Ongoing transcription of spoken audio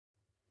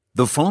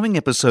The following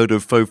episode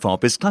of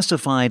FOFOP is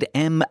classified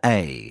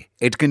MA.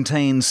 It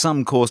contains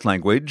some coarse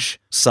language,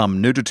 some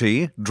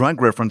nudity,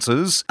 drug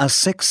references, a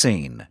sex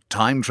scene,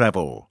 time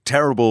travel,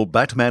 terrible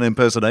Batman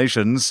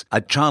impersonations, a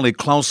Charlie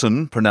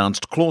Clausen,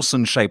 pronounced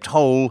Clausen-shaped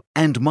hole,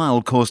 and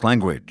mild coarse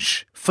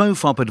language.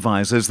 FOFOP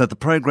advises that the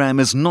program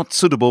is not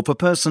suitable for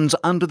persons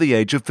under the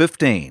age of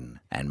 15,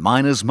 and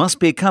minors must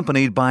be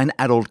accompanied by an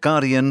adult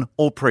guardian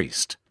or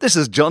priest. This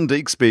is John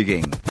Deek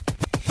speaking.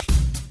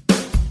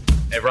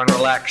 Everyone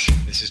relax.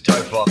 This is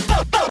Topop.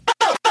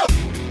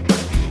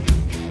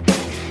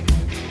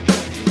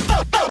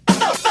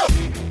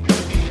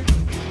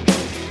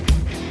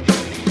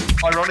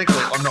 Ironically,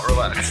 I'm not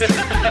relaxed.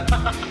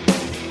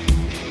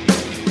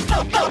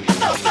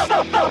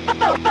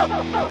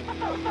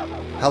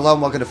 Hello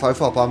and welcome to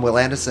FOFOP. I'm Wil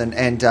Anderson,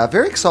 and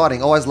very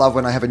exciting. Always love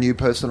when I have a new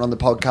person on the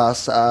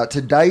podcast.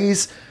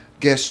 Today's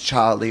guest,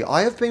 Charlie,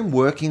 I have been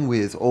working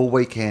with all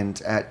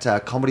weekend at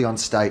Comedy on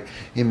State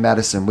in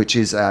Madison, which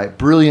is a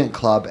brilliant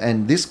club,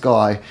 and this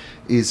guy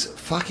is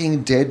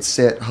fucking dead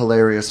set,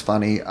 hilarious,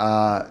 funny.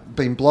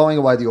 Been blowing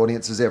away the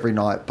audiences every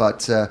night,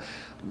 but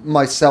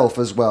myself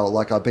as well.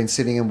 Like, I've been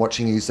sitting and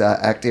watching his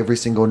act every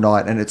single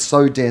night, and it's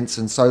so dense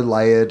and so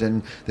layered,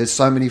 and there's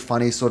so many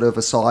funny sort of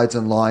asides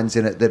and lines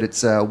in it that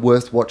it's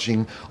worth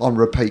watching on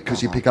repeat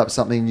because you pick up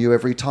something new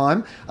every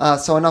time.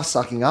 So enough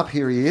sucking up.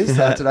 Here he is,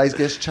 today's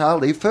guest,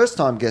 Charlie. First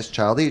time guest,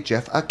 Charlie,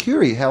 Jeff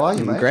Arcuri. How are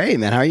you, mate? Great,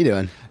 man. How are you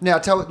doing? Now,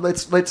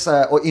 let's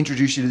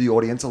introduce you to the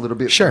audience a little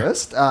bit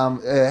first.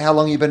 How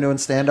long have you been doing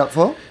stand-up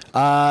for?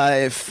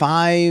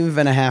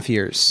 5.5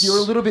 years. You're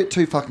a little bit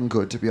too fucking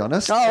good, to be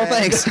honest. Oh,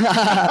 thanks.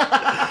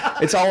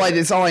 It's all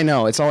I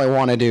know. It's all I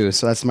want to do.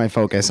 So that's my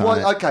focus on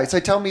it. Okay, so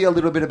tell me a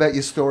little bit about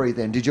your story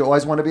then. Did you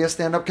always want to be a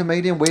stand-up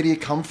comedian? Where do you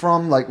come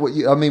from? Like,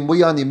 we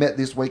only met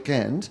this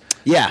weekend.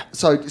 Yeah.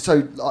 So,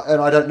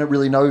 and I don't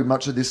really know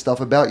much of this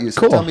stuff about you.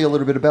 So Tell me a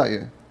little bit about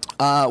you.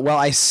 Well,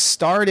 I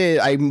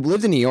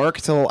lived in New York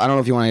till, I don't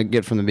know if you want to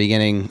get from the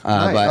beginning.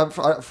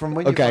 From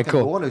when you're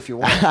born, if you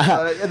want.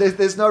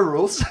 There's no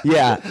rules.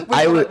 Yeah.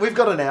 We've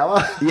got an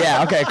hour.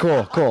 Yeah, okay,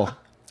 cool.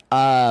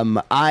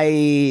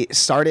 I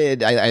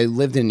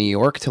lived in New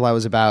York till I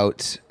was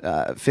about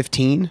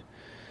 15.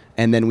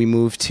 And then we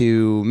moved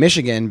to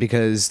Michigan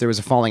because there was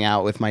a falling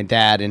out with my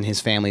dad and his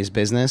family's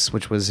business,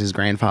 which was his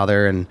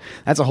grandfather, and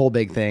that's a whole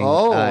big thing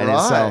in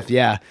itself.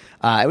 Yeah,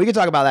 we could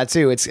talk about that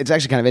too. It's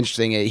actually kind of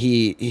interesting.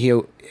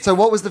 So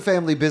what was the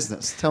family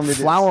business? Tell me.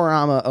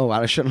 Flowerama. Oh,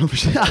 I shouldn't know.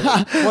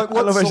 I don't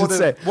know if I should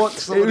say. What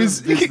sort of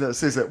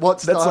business is it?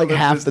 That's like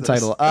half the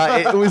title.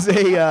 It was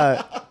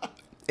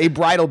a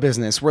bridal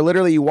business where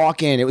literally you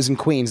walk in. It was in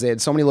Queens. They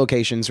had so many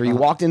locations where you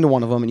walked into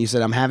one of them and you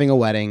said, I'm having a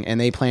wedding. And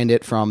they planned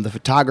it from the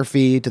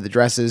photography to the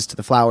dresses to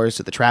the flowers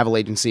to the travel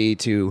agency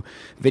to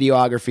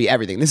videography,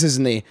 everything. This is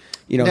in the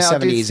 70s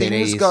and 80s. Did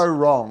things go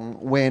wrong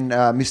when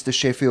Mr.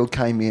 Sheffield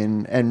came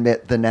in and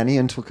met the nanny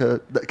and took her?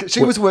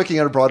 She was working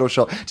at a bridal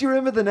shop. Do you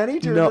remember the nanny?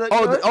 Okay,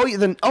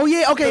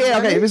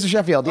 Mr.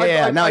 Sheffield.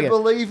 I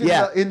believe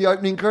in the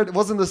opening credit,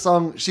 wasn't the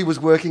song she was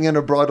working in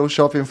a bridal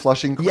shop in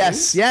Flushing,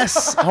 Queens?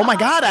 Yes. Oh my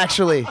God,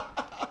 actually.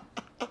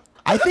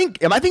 I think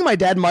my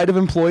dad might have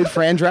employed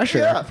Fran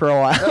Drescher for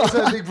a while. That was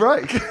her big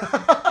break.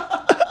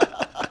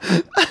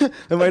 That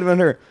might have been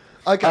her.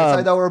 Okay,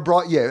 so they were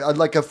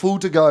like a fool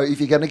to go if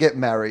you're going to get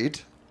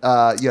married.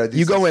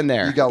 You go in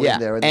there. in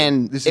there,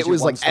 and this it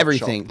was like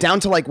everything,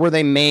 down to like where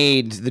they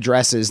made the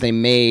dresses, they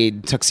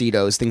made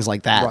tuxedos, things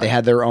like that. Right. They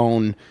had their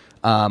own,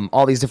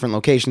 all these different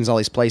locations, all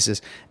these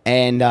places.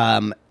 And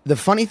the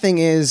funny thing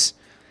is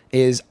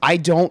I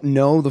don't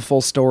know the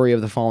full story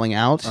of the falling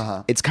out.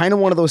 It's kind of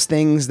one of those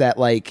things that,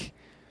 like,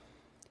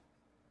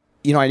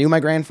 I knew my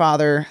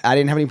grandfather. I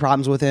didn't have any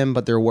problems with him,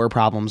 but there were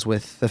problems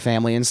with the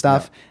family and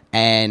stuff. Yeah.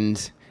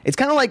 And it's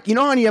kind of like,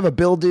 when you have a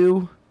bill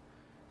due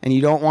and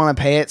you don't want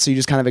to pay it, so you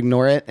just kind of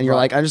ignore it. And you're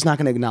like, I'm just not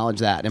going to acknowledge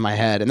that in my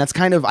head. And that's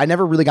kind of, I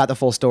never really got the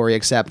full story,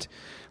 except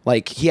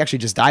like he actually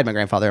just died, my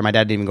grandfather, and my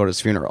dad didn't even go to his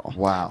funeral.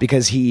 Wow.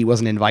 Because he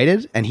wasn't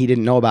invited and he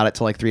didn't know about it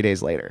till like 3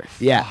 days later.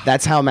 Yeah,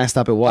 that's how messed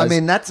up it was. I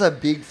mean, that's a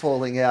big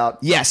falling out.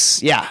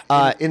 Yes, yeah.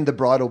 In the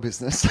bridal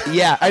business.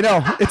 Yeah, I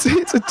know. It's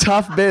a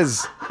tough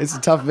biz. It's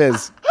a tough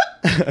biz.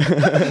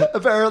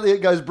 Apparently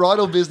it goes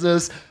bridal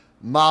business,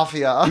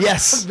 mafia.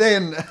 Yes.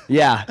 Then.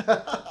 Yeah.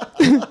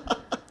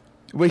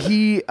 But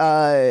he,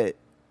 so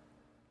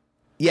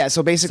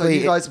basically. So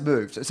you guys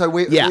moved. So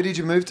where did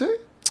you move to?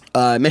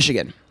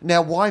 Michigan.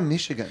 Now, why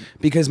Michigan?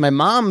 Because my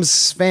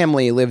mom's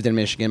family lived in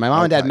Michigan. My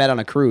mom and dad met on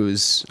a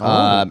cruise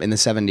in the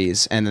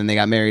 70s, and then they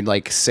got married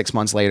like 6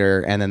 months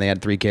later, and then they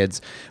had 3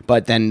 kids.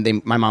 But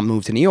then my mom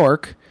moved to New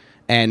York,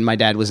 and my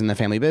dad was in the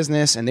family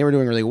business, and they were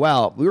doing really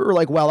well. We were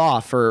like well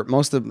off for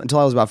until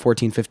I was about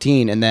 14,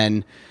 15, and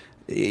then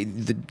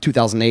the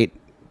 2008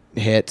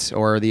 hit,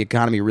 or the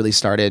economy really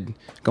started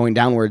going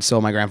downwards.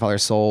 So my grandfather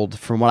sold,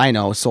 from what I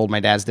know, sold my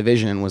dad's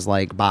division and was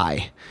like,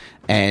 bye.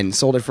 And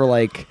sold it for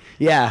like,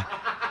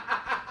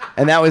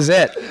 and that was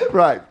it.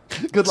 Right.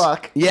 Good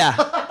luck. Yeah.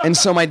 And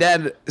so my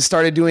dad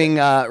started doing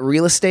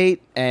real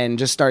estate and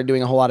just started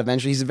doing a whole lot of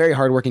ventures. He's a very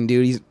hardworking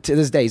dude. To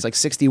this day, he's like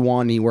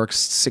 61. He works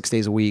 6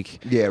 days a week.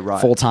 Yeah,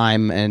 right. Full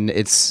time, and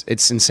it's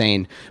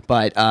insane.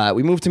 But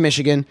we moved to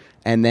Michigan,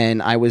 and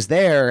then I was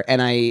there,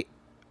 and I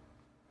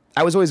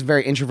was always a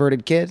very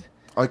introverted kid.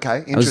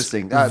 Okay,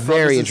 interesting.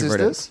 Very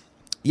introverted. Sisters?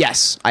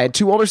 Yes, I had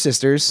 2 older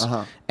sisters,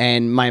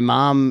 and my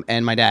mom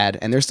and my dad,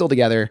 and they're still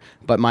together.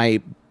 But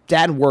my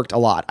dad worked a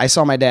lot. I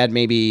saw my dad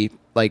maybe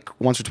like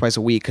once or twice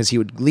a week because he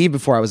would leave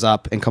before I was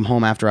up and come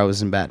home after I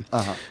was in bed.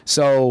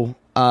 So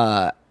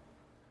I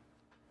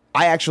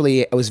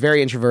was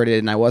very introverted,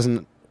 and I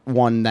wasn't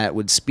one that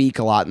would speak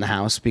a lot in the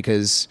house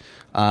because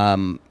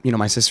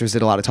my sisters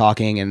did a lot of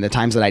talking, and the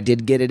times that I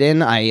did get it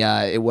in,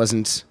 it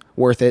wasn't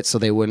worth it, so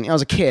they wouldn't. I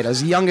was a kid. I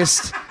was the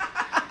youngest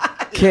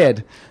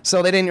kid,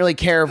 so they didn't really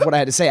care what I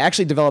had to say. I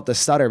actually developed a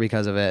stutter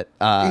because of it.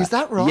 Is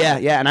that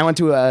right? Yeah, and I went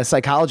to a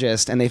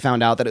psychologist, and they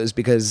found out that it was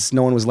because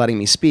no one was letting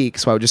me speak,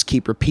 so I would just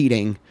keep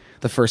repeating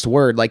the first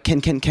word, like can,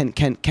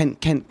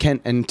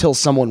 until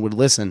someone would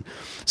listen.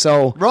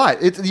 So right,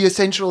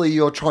 essentially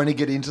you're trying to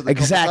get into the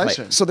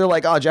conversation. So they're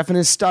like, "Oh, Jeff and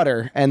his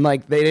stutter," and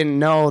like they didn't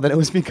know that it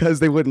was because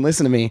they wouldn't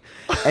listen to me,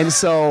 and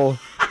so.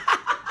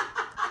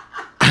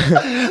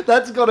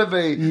 That's got to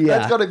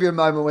be a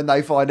moment when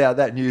they find out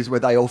that news where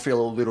they all feel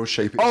a little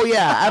sheepish. Oh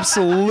yeah,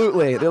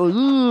 absolutely. They're like,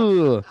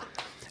 ooh.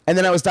 And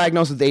then I was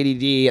diagnosed with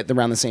ADD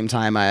around the same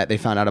time they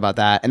found out about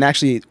that. And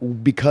actually,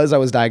 because I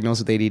was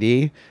diagnosed with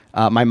ADD,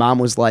 my mom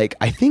was like,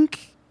 "I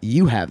think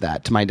you have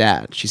that," to my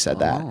dad. She said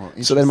that.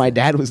 So then my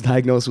dad was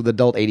diagnosed with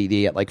adult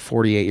ADD at like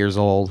 48 years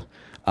old.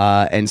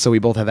 And so we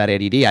both have that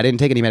ADD. I didn't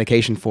take any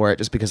medication for it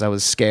just because I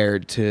was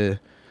scared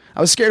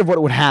of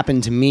what would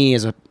happen to me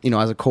as a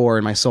core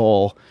in my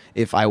soul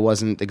if I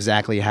wasn't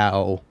exactly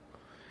how.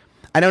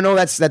 I don't know.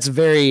 It's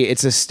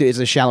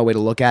a shallow way to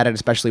look at it,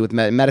 especially with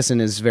medicine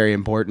is very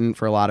important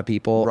for a lot of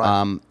people.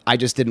 Right. I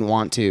just didn't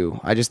want to.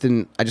 I just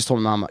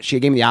told my mom. She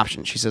gave me the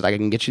option. She said, we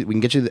can get you. I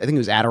think it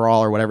was Adderall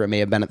or whatever it may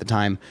have been at the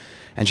time.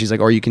 And she's like,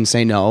 or you can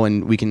say no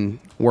and we can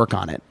work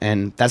on it.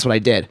 And that's what I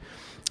did.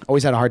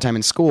 Always had a hard time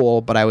in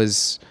school, but I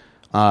was,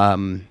 it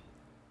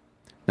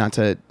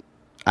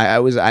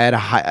was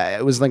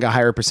like a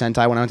higher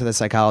percentile. When I went to the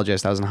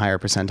psychologist, I was in a higher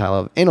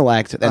percentile of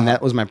intellect. And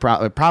that was my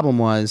problem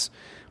was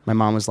my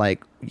mom was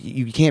like,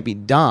 you can't be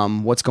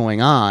dumb. What's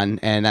going on?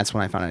 And that's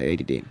when I found out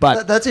ADD.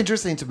 But that's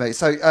interesting to me.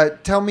 So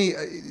tell me,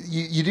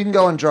 you didn't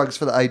go on drugs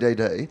for the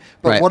ADD,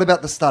 but right. What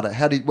about the stutter?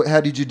 How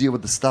did you deal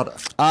with the stutter?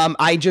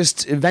 I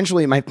just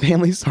eventually my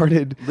family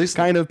started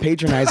kind of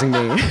patronizing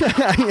me.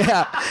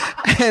 Yeah.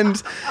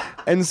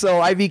 And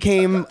so I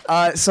became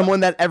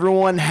someone that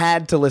everyone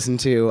had to listen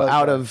to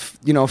out of,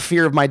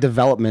 fear of my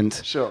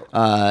development. Sure.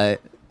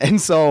 And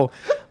so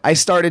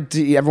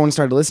everyone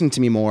started listening to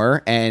me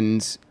more,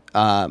 and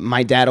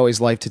my dad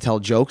always liked to tell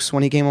jokes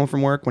when he came home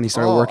from work, when he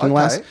started working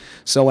less.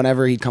 So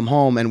whenever he'd come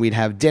home and we'd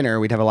have dinner,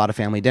 we'd have a lot of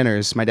family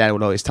dinners, my dad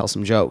would always tell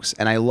some jokes.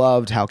 And I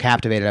loved how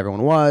captivated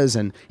everyone was.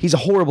 And he's a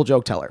horrible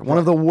joke teller. One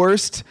of the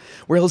worst,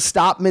 where he'll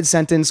stop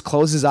mid-sentence,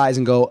 close his eyes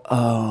and go,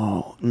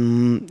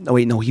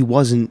 wait, no, he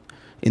wasn't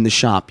in the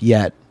shop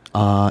yet.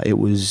 It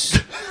was...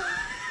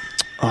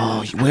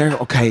 where?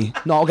 Okay.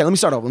 No, okay, let me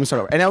start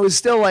over. And I was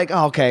still like,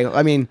 okay.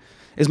 I mean...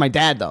 Is my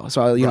dad though,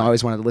 so I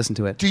always wanted to listen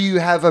to it. Do you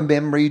have a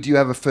memory? Do you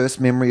have a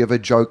first memory of a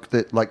joke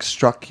that like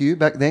struck you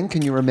back then?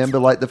 Can you remember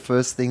like the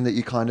first thing that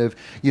you kind of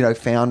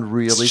found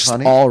really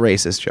funny? All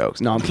racist jokes.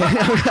 No, I'm kidding.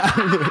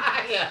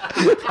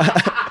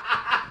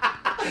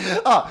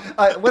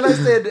 When I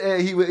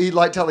said he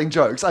liked telling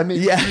jokes, I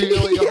mean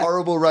really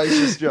horrible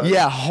racist jokes.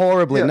 Yeah,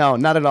 horribly. Yeah. No,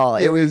 not at all.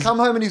 Yeah, it was come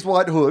home in his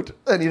white hood,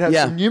 and he'd have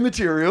some new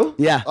material.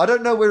 Yeah, I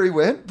don't know where he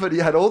went, but he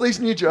had all these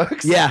new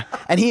jokes. Yeah,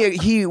 and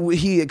he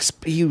was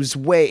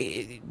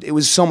it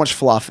was so much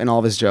fluff in all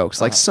of his jokes,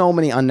 like so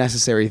many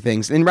unnecessary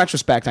things. In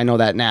retrospect, I know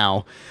that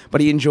now,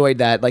 but he enjoyed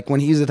that. Like when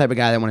he's the type of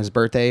guy that on his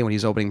birthday, when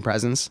he's opening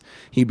presents,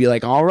 he'd be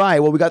like, "All right,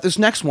 well, we got this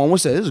next one.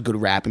 What's this? This is a good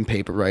wrapping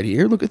paper right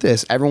here. Look at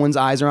this." Everyone's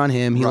eyes are on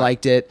him. He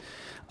liked it.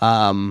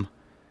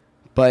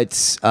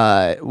 But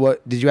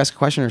what did you ask a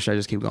question, or should I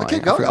just keep going?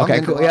 Keep going. Okay,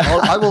 cool. Yeah.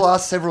 I will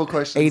ask several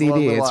questions. ADD,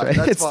 it's right.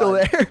 It's still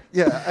there.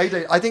 Yeah,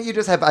 AD. I think you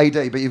just have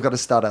AD, but you've got a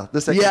stutter. The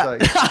second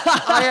thing.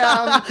 I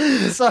have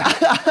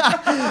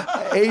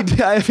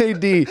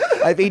AD.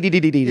 I have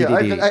ADDDD.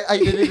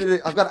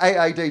 Yeah, I've got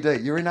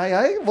AADD. You're in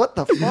AA? What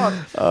the fuck?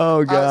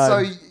 Oh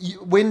god.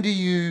 When do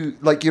you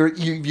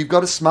you've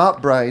got a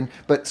smart brain,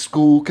 but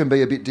school can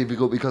be a bit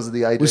difficult because of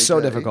the ADD? It was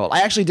so difficult.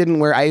 I actually didn't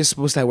wear. I was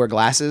supposed to wear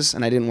glasses,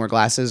 and I didn't wear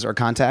glasses or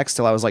contacts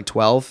till I was like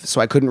 12, so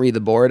I couldn't read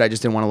the board. I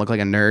just didn't want to look like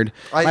a nerd.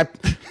 My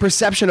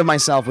perception of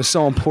myself was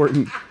so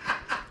important.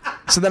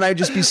 So then I'd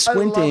just be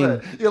squinting. I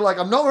love it. You're like,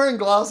 I'm not wearing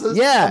glasses.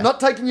 Yeah. I'm not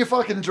taking your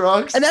fucking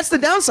drugs. And that's the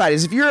downside,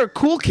 is if you're a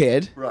cool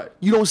kid,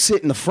 you don't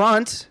sit in the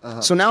front.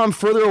 So now I'm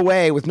further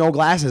away with no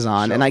glasses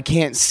on, and I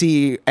can't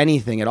see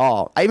anything at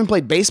all. I even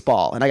played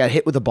baseball, and I got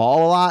hit with the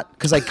ball a lot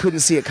because I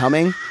couldn't see it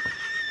coming.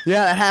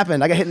 Yeah, that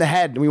happened. I got hit in the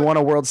head, and we won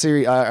a World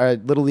Series,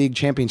 Little League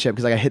championship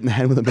because I got hit in the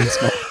head with a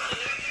baseball.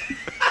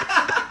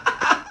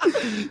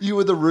 You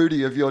were the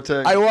Rudy of your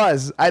team. I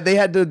was. They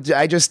had to.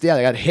 I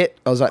got hit.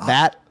 I was like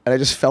that, and I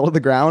just fell to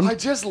the ground. I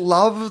just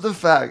love the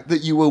fact that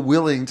you were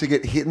willing to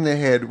get hit in the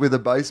head with a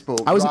baseball.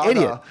 I was an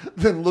idiot.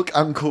 Than look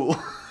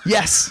uncool.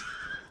 Yes,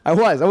 I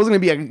was. I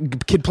wasn't going to be a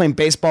kid playing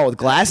baseball with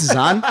glasses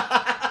on.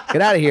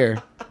 Get out of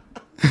here.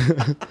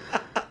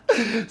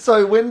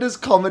 So when does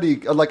comedy,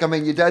 like, I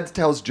mean, your dad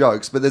tells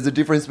jokes, but there's a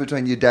difference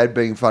between your dad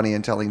being funny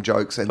and telling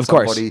jokes and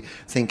somebody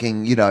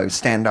thinking, you know,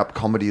 stand-up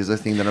comedy is a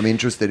thing that I'm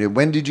interested in.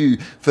 When did you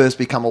first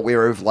become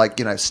aware of, like,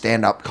 you know,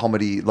 stand-up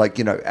comedy, like,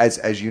 you know,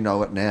 as you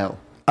know it now?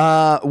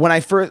 When I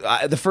first,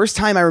 the first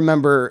time I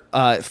remember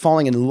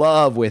falling in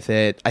love with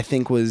it, I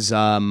think was...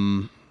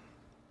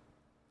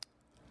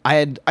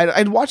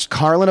 I'd watched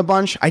Carlin a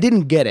bunch. I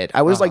didn't get it.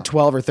 I was like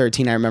 12 or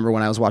 13. I remember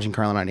when I was watching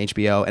Carlin on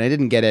HBO, and I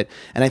didn't get it.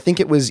 And I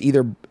think it was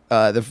either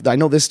I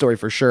know this story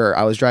for sure.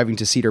 I was driving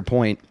to Cedar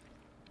Point,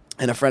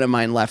 and a friend of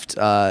mine left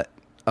a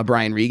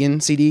Brian Regan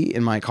CD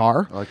in my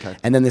car. Okay.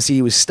 And then the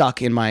CD was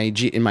stuck in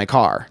my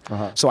car.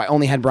 So I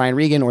only had Brian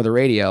Regan or the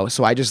radio.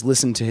 So I just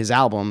listened to his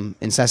album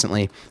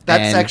incessantly.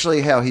 That's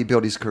actually how he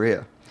built his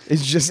career.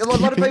 It's just a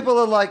lot of people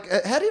are like,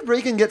 how did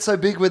Regan get so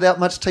big without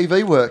much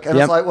TV work? And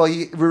it's like, well,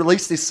 you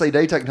released this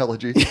CD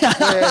technology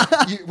where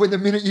when the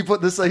minute you put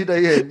the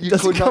CD in, you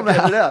could not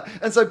get it out.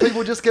 And so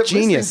people just kept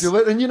listening to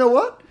it. And you know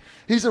what?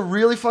 He's a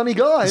really funny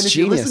guy. And if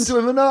you listen to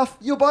him enough,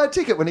 you'll buy a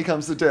ticket when he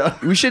comes to town.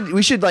 We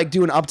should like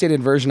do an updated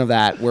version of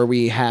that where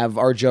we have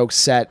our jokes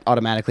set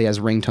automatically as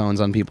ringtones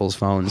on people's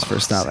phones for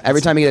stuff.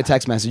 Every time you get a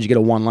text message, you get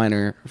a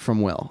one-liner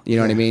from Will. You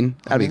know what I mean?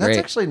 That'd be great. That's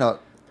actually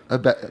not...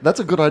 That's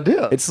a good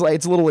idea. It's a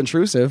little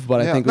intrusive, but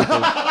I think we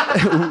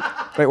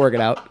might work it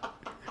out.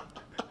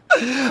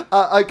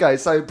 Okay,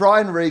 so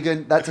Brian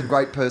Regan, that's a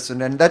great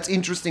person, and that's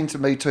interesting to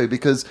me too,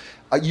 because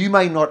you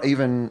may not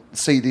even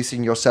see this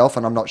in yourself,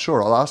 and I'm not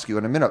sure. I'll ask you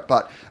in a minute.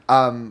 But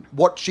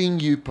watching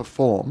you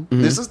perform,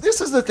 this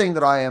is the thing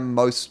that I am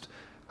most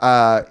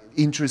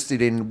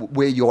interested in,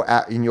 where you're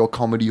at in your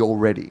comedy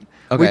already,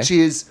 which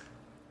is.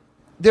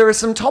 There are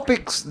some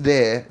topics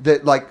there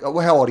that, like,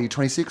 how old are you,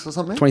 26 or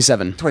something?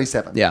 27.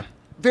 27. Yeah.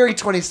 Very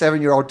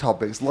 27-year-old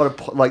topics. A lot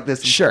of, like,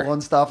 there's some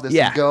porn stuff, there's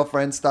some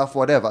girlfriend stuff,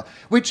 whatever.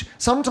 Which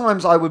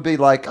sometimes I would be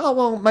like, oh,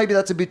 well, maybe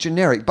that's a bit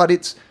generic.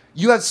 But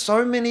you have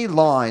so many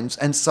lines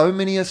and so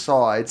many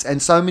asides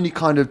and so many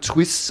kind of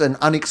twists and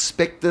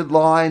unexpected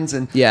lines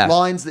and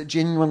lines that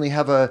genuinely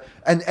have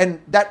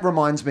and that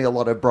reminds me a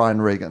lot of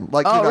Brian Regan.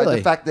 Like, really?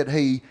 The fact that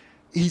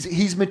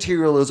his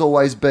material has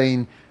always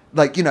been...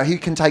 Like, you know, he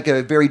can take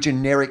a very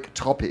generic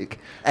topic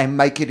and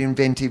make it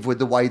inventive with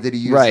the way that he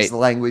uses the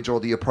language or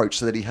the approach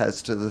that he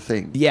has to the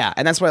thing. Yeah,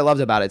 and that's what I loved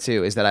about it,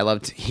 too, is that I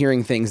loved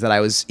hearing things that I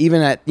was,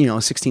 even at,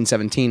 16,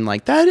 17,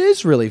 like, that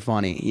is really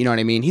funny. You know what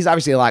I mean? He's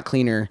obviously a lot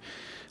cleaner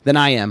than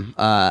I am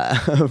in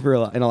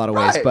a lot of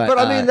ways. But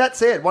I mean, that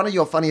said, one of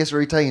your funniest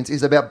routines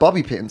is about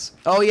bobby pins.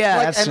 Oh,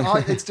 yeah.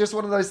 It's just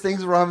one of those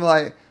things where I'm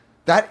like,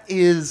 that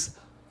is...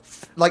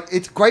 Like,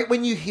 it's great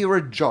when you hear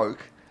a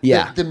joke...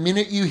 Yeah. The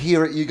minute you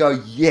hear it, you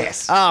go,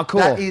 yes. Oh,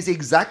 cool. That is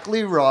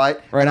exactly right.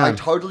 Right on. I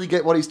totally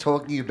get what he's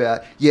talking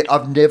about, yet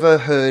I've never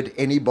heard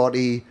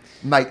anybody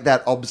make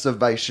that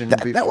observation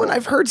before. That one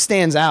I've heard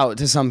stands out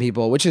to some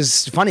people, which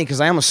is funny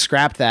because I almost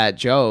scrapped that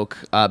joke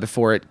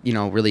before it,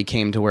 really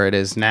came to where it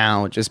is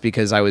now, just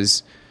because I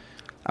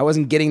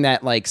wasn't getting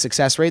that, like,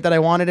 success rate that I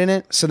wanted in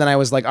it. So then I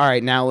was like, all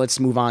right, now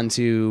let's move on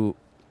to...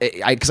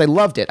 Because I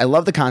loved it. I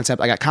loved the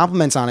concept. I got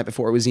compliments on it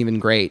before it was even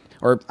great.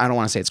 Or I don't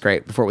want to say it's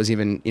great. Before it was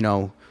even,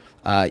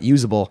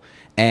 usable.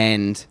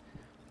 And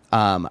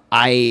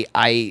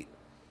I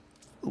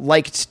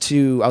liked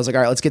to... I was like,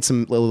 all right, let's get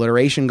some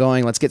alliteration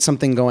going. Let's get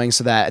something going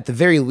so that at the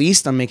very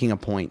least I'm making a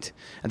point.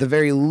 At the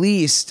very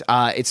least,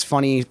 it's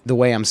funny the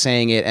way I'm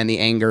saying it and the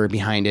anger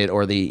behind it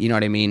or the... You know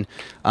what I mean?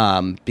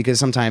 Because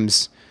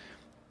sometimes...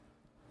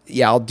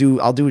 Yeah, I'll do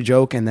a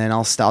joke and then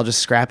I'll just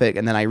scrap it,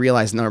 and then I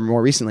realized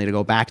more recently to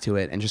go back to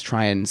it and just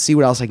try and see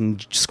what else I can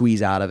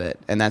squeeze out of it,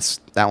 and that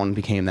one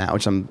became that,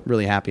 which I'm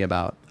really happy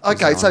about.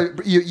 Okay, so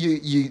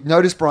you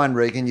notice Brian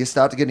Regan, you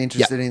start to get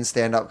interested in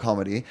stand-up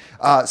comedy.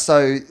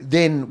 So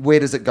then where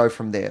does it go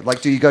from there?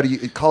 Like, do you go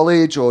to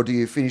college or do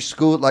you finish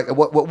school? Like,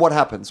 what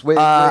happens?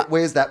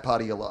 Where's that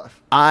part of your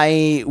life?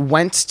 I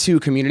went to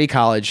community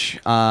college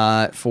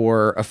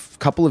for a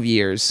couple of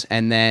years,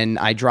 and then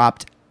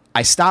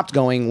I stopped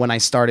going when I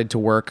started to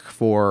work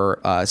for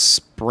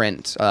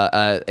Sprint,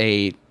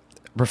 a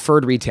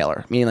preferred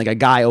retailer, meaning like a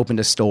guy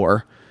opened a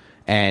store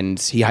and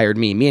he hired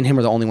me. Me and him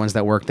were the only ones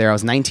that worked there. I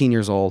was 19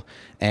 years old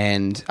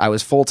and I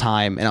was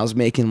full-time and I was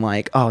making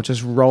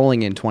just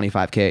rolling in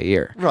 $25K a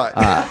year. Right.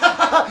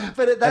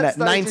 But at that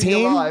stage 19, in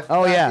your life,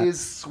 that is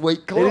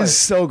sweet clothes. It is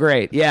so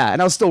great. Yeah.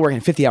 And I was still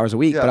working 50 hours a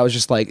week, but I was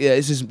just like,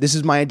 this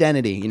is my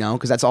identity,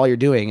 because that's all you're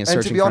doing is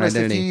searching for identity. And to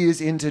be honest, a few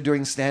years into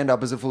doing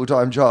stand-up as a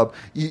full-time job,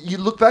 you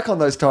look back on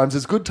those times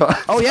as good times.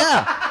 Oh,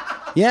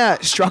 yeah. Yeah.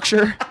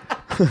 Structure.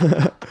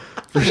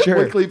 For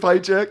sure. Weekly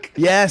paycheck.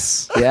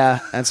 Yes. Yeah,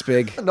 that's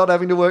big. Not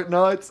having to work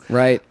nights.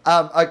 Right.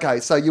 Okay,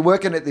 so you're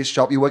working at this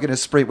shop. You're working at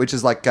Sprint, which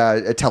is like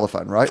a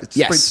telephone, right? It's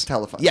Yes. Sprint's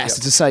telephone. Yes,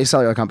 Yeah. it's a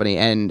cellular company,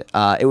 and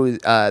it was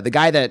the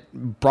guy that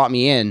brought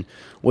me in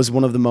was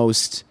one of the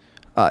most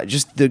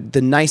just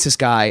the nicest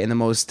guy and the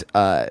most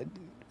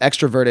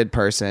extroverted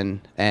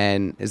person.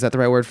 And is that the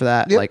right word for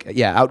that? Yep. Like,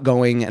 yeah,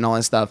 outgoing and all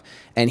that stuff.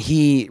 And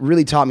he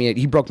really taught me.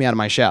 He broke me out of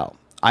my shell.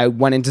 I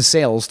went into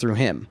sales through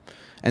him,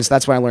 and so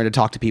that's when I learned to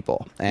talk to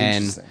people.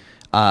 And Interesting.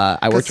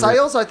 I worked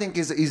sales, I think,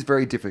 is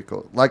very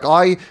difficult. Like,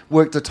 I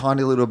worked a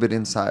tiny little bit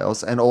in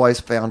sales and always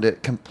found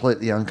it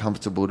completely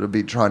uncomfortable to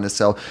be trying to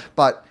sell.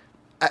 But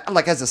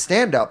like, as a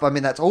stand-up, I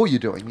mean, that's all you're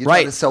doing. You're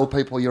trying to sell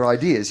people your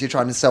ideas. You're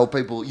trying to sell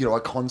people,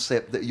 a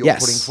concept that you're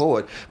putting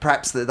forward,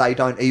 perhaps that they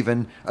don't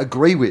even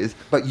agree with,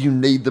 but you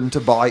need them to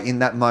buy in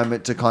that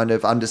moment to kind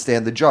of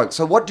understand the joke.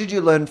 So what did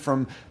you learn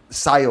from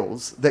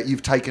sales that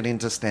you've taken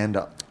into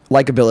stand-up?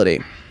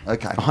 Likability.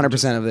 Okay.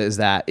 100% of it is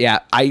that. Yeah.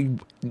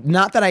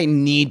 Not that I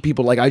need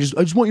people, like, I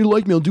just want you to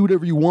like me, I'll do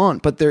whatever you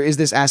want. But there is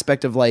this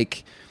aspect of,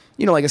 like,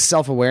 like a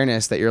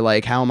self-awareness that you're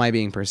like, how am I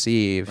being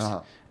perceived?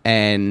 Uh-huh.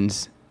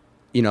 And,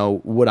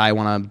 would I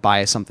want to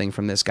buy something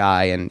from this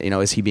guy? And,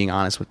 is he being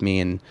honest with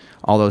me and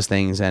all those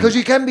things? And because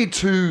you can be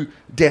too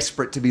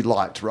desperate to be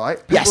liked, right?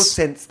 People Yes.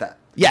 sense that.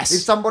 Yes.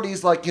 If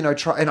somebody's like, and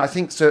I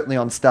think certainly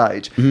on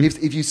stage,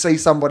 if you see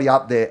somebody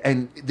up there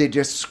and they're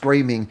just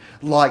screaming,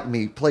 like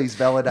me, please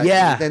validate me,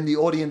 then the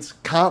audience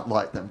can't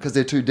like them because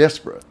they're too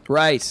desperate.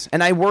 Right.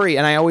 And I worry,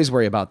 and I always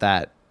worry about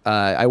that.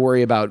 I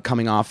worry about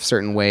coming off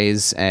certain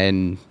ways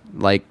and,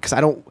 like, because I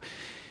don't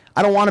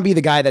want to be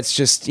the guy that's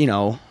just,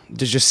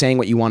 just saying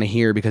what you want to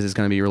hear because it's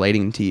going to be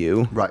relating to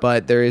you. Right.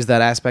 But there is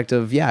that aspect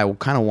of, I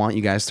kind of want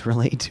you guys to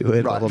relate to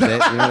it a little bit.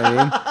 You know what I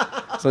mean?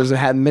 So there's a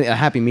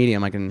happy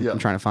medium I'm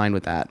trying to find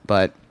with that.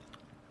 But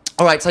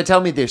all right, so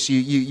tell me this.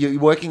 You're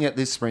working at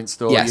this Sprint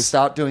store. Yes. You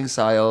start doing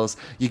sales.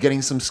 You're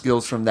getting some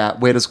skills from that.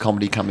 Where does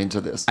comedy come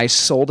into this? I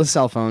sold a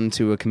cell phone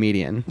to a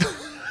comedian.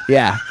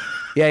 Yeah.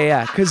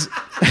 Because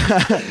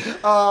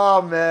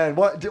oh, man.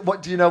 What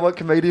do you know what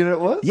comedian it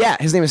was? yeah,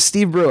 his name is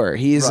Steve Brewer.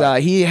 He's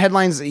he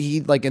headlines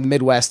like in the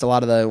Midwest a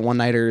lot of the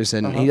one-nighters,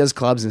 and he does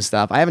clubs and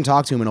stuff. I haven't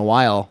talked to him in a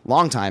while,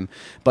 long time,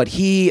 but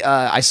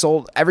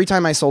every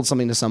time I sold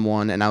something to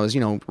someone and I was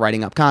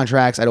writing up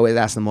contracts, I'd always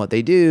ask them what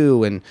they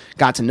do and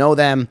got to know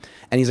them.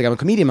 And he's like, I'm a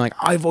comedian. I'm like,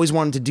 I've always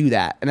wanted to do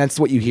that, and that's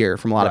what you hear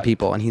from a lot of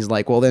people. And he's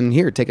like, well, then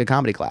here, take a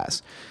comedy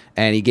class.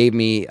 And he gave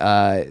me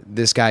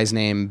this guy's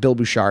name, Bill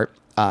Bouchard.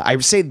 I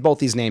say both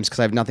these names because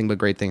I have nothing but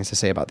great things to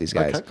say about these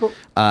guys. Okay, cool.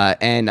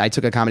 And I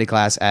took a comedy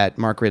class at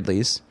Mark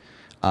Ridley's.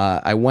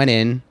 I went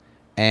in,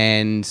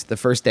 and the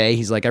first day,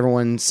 he's like,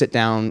 everyone sit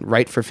down,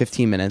 write for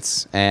 15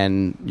 minutes,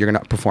 and you're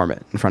going to perform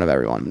it in front of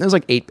everyone. There was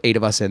like eight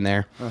of us in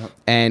there.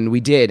 And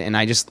we did, and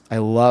I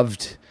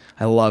loved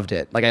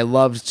it. Like, I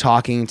loved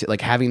talking to,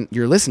 like,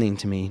 you're listening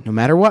to me no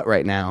matter what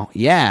right now.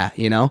 Yeah,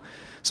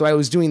 So I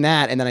was doing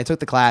that, and then I took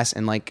the class,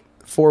 and like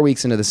 4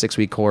 weeks into the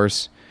 6-week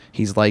course,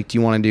 he's like, do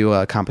you want to do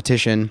a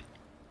competition?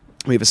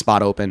 We have a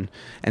spot open.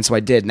 And so I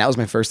did. And that was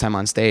my first time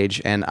on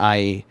stage. And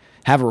I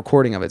have a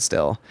recording of it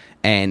still.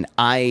 And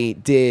I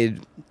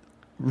did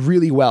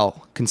really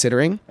well,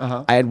 considering.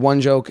 I had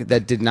one joke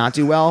that did not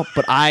do well,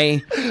 but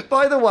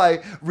By the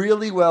way,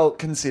 really well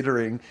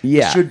considering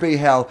should be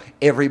how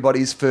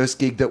everybody's first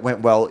gig that went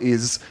well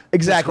is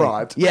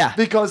described. Yeah.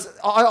 Because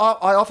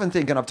I often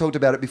think, and I've talked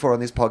about it before on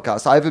this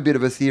podcast, I have a bit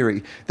of a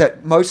theory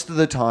that most of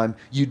the time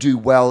you do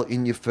well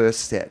in your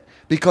first set.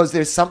 Because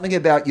there's something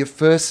about your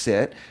first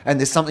set, and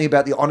there's something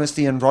about the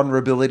honesty and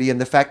vulnerability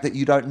and the fact that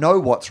you don't know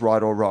what's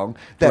right or wrong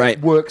that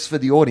works for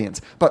the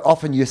audience. But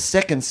often your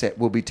second set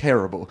will be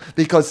terrible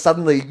because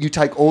suddenly you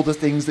take all the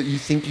things that you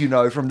think you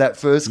know from that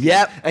first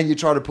gig and you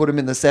try to put them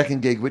in the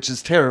second gig, which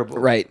is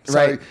terrible.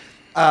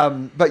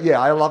 But yeah,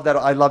 I love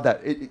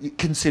that.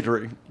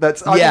 Considering I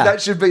think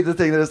that should be the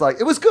thing that is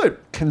like, it was good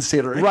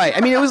considering. Right.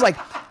 I mean, it was like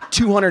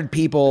 200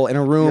 people in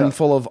a room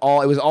full of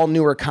it was all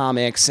newer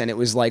comics, and it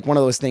was like one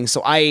of those things.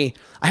 So I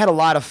had a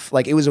lot of,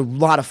 like, it was a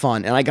lot of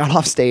fun, and I got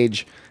off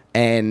stage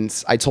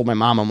and I told my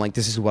mom, I'm like,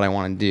 this is what I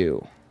want to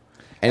do.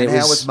 And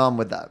how was mom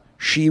with that?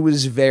 She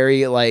was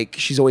very, like,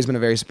 she's always been a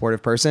very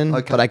supportive person,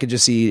 but I could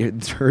just see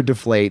her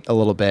deflate a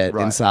little bit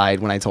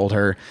inside when I told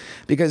her,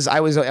 because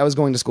I was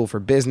going to school for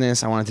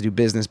business. I wanted to do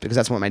business because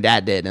that's what my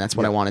dad did, and that's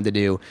what I wanted to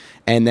do.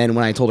 And then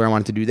when I told her I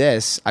wanted to do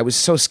this, I was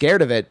so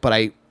scared of it, but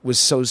I was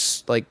so,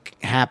 like,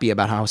 happy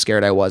about how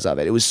scared I was of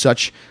it. It was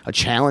such a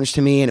challenge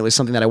to me, and it was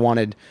something that I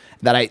wanted,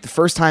 the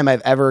first time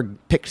I've ever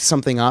picked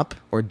something up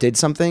or did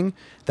something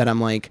that I'm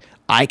like,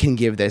 I can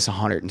give this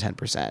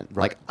 110%.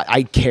 Like,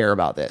 I care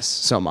about this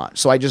so much.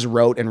 So I just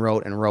wrote and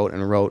wrote and wrote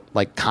and wrote,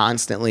 like,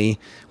 constantly.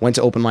 Went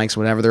to open mics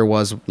whenever there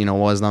was,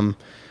 was them,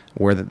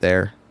 were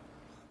there,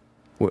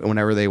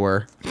 whenever they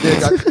were.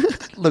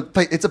 Look,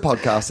 Pete, it's a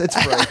podcast.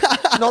 It's free.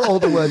 Not all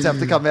the words have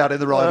to come out in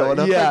the right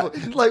order. Yeah.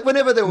 People, like,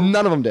 whenever there,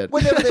 none of them did.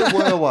 Whenever there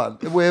were one,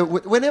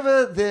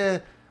 whenever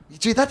there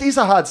Gee, that is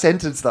a hard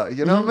sentence, though.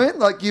 You know what I mean?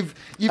 Like you've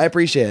I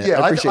appreciate it.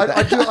 Yeah, I appreciate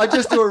that. I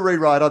just do a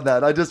rewrite on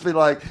that. I just be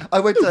like, I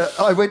went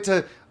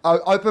to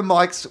open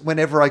mics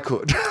whenever I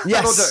could.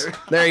 Yes. That'll do.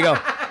 There you go.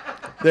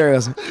 There it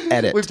goes.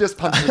 Edit. We've just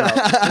punched it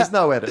up. There's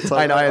no edit. So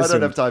I know. I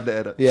don't have time to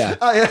edit. Yeah.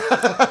 Oh,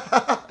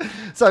 yeah.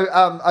 So,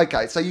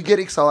 okay. So you get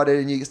excited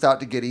and you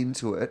start to get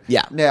into it.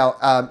 Yeah.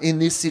 Now, in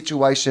this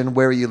situation,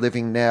 where are you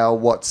living now?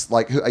 What's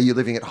like? Are you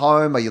living at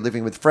home? Are you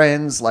living with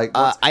friends? Like,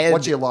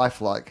 what's your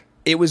life like?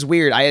 It was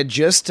weird. I had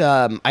just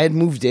I had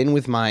moved in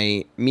with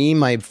my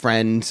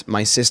friend,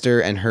 my sister,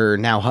 and her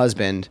now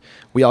husband.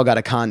 We all got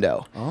a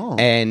condo. Oh.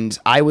 And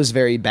I was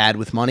very bad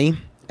with money,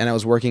 and I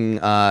was working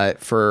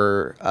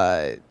for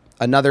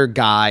another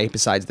guy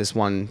besides the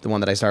one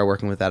that I started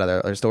working with at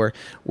other store,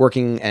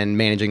 working and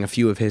managing a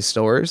few of his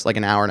stores, like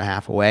an hour and a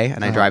half away,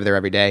 and I drive there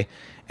every day.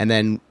 And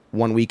then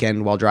one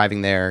weekend while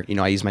driving there,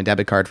 I used my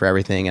debit card for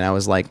everything, and I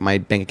was like, my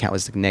bank account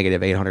was like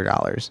negative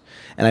 $800,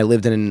 and I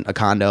lived in a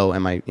condo,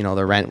 and my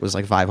the rent was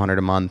like $500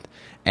 a month,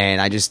 and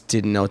I just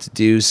didn't know what to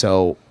do.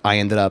 So I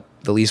ended up,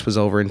 the lease was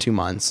over in 2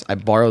 months. I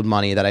borrowed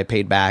money that I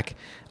paid back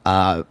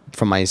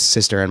from my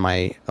sister and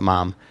my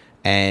mom,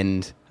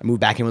 and I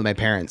moved back in with my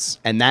parents.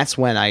 And that's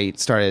when I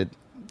started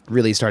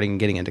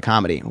getting into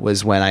comedy,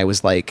 was when I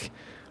was like,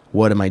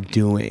 what am I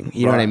doing?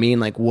 You know what I mean?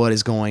 Like, what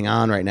is going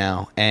on right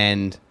now?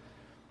 And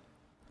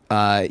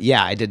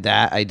I did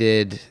that.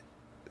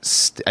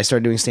 I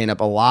started doing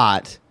stand-up a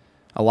lot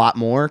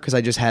more, because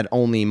I just had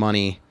only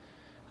money.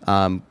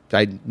 I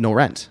had no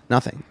rent,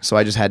 nothing. So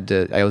I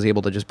was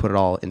able to just put it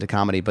all into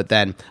comedy. But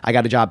then I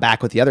got a job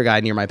back with the other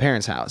guy near my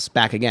parents' house,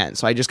 back again.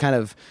 So I just kind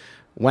of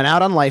went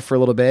out on life for a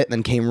little bit,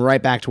 then came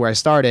right back to where I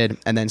started,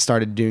 and then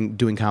started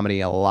doing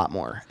comedy a lot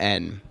more.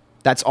 And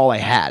that's all I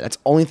had. That's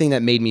the only thing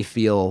that made me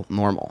feel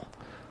normal.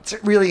 It's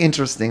really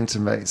interesting to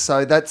me.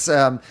 So that's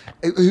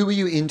who were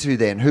you into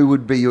then? Who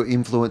would be your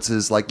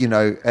influences? Like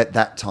at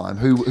that time,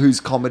 whose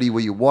comedy were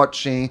you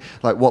watching?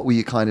 Like what were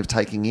you kind of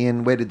taking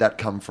in? Where did that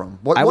come from?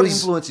 What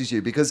influences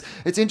you? Because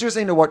it's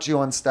interesting to watch you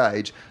on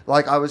stage.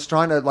 Like I was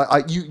trying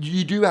to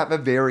you do have a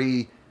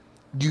very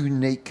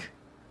unique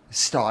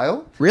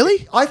style.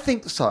 Really? I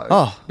think so.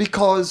 Oh,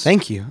 because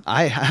thank you.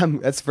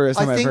 That's the first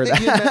time I've heard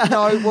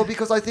that.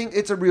 Because I think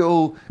it's a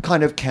real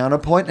kind of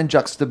counterpoint and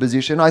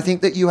juxtaposition. I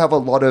think that you have a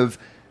lot of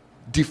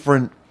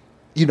different,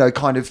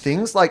 kind of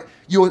things. Like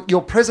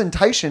your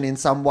presentation in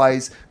some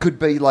ways could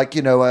be like,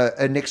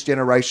 a next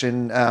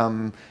generation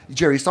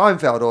Jerry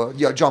Seinfeld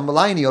or John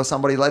Mulaney or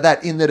somebody like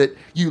that, in that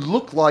you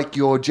look like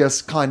you're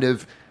just kind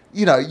of,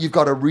 you've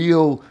got a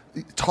real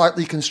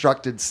tightly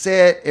constructed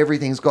set.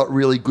 Everything's got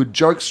really good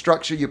joke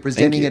structure. You're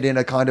presenting it in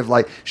a kind of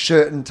like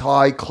shirt and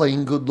tie,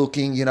 clean, good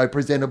looking,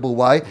 presentable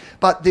way.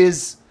 But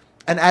there's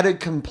an added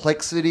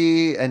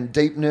complexity and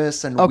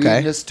deepness and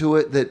weirdness to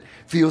it that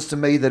feels to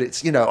me that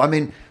it's,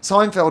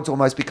 Seinfeld's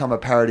almost become a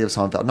parody of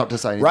Seinfeld. Not to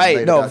say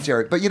anything about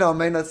Jerry, but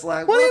it's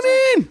like, what do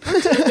you mean?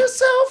 Turn your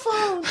cell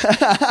phone.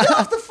 Get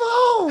off the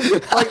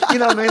phone.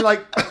 Like,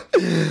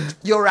 Like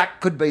your act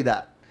could be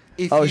that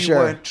if you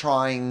weren't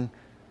trying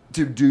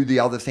to do the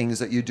other things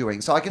that you're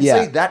doing. So I can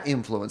see that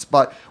influence,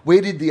 but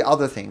where did the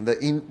other thing,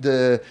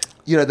 the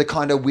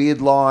kind of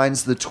weird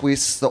lines, the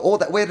twists, all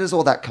that, where does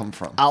all that come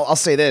from? I'll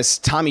say this,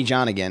 Tommy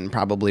John again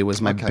probably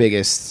was my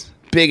biggest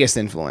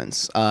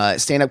influence.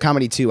 Stand-up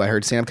comedy 2, I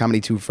heard stand-up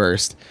comedy 2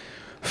 first,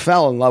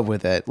 fell in love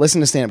with it,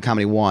 listened to stand-up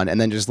comedy 1,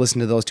 and then just listened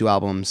to those 2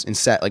 albums in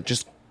set, like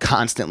just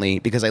constantly,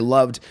 because I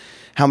loved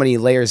how many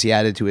layers he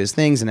added to his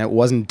things, and it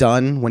wasn't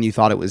done when you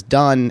thought it was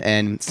done.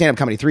 And stand-up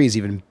comedy 3 is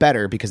even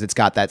better because it's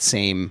got that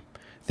same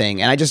thing.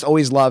 And I just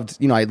always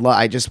loved,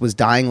 I just was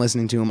dying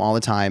listening to him all the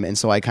time. And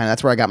so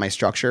that's where I got my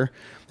structure.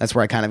 That's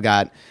where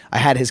I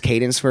had his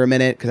cadence for a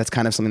minute, because that's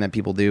kind of something that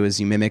people do, is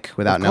you mimic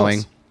without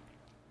knowing.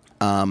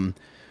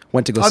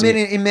 Went to go see.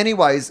 In many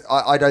ways,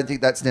 I don't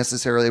think that's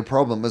necessarily a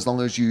problem, as long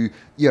as you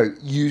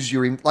use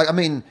your,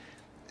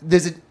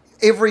 there's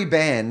every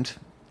band.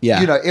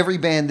 Yeah. Every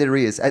band there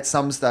is at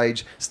some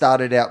stage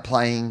started out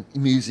playing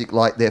music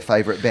like their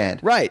favorite band.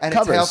 Right. And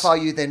covers. It's how far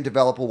you then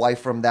develop away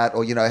from that,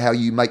 or, how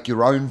you make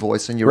your own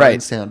voice and your own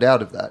sound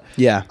out of that.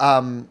 Yeah.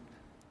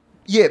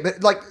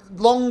 But like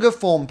longer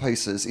form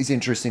pieces is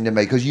interesting to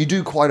me, because you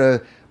do quite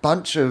a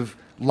bunch of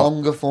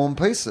longer form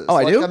pieces. Oh,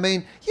 I do?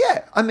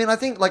 I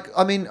think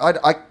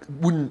I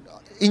wouldn't,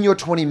 in your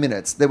 20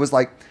 minutes, there was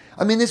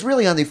there's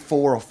really only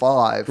 4 or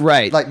 5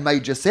 like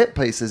major set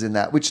pieces in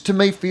that, which to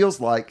me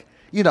feels like,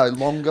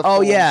 longer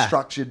form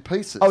structured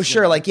pieces. Oh,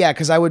 sure.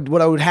 Because what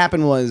would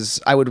happen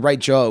was I would write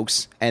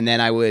jokes, and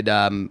then I would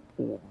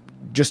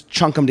just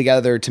chunk them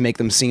together to make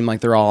them seem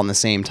like they're all on the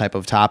same type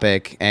of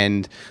topic.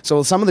 And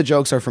so some of the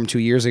jokes are from 2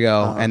 years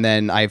ago, and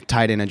then I've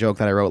tied in a joke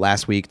that I wrote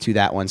last week to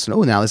that one.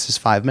 So, now this is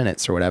 5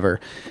 minutes or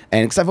whatever.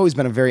 And because I've always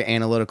been a very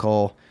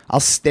analytical,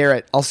 I'll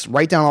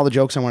write down all the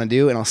jokes I want to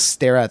do, and I'll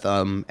stare at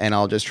them, and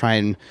I'll just try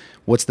and,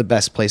 what's the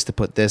best place to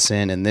put this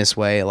in this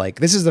way? Like,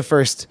 this is the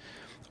first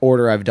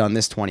order I've done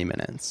this 20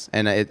 minutes,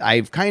 and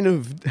I've kind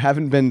of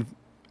haven't been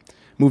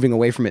moving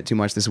away from it too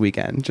much this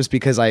weekend, just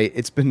because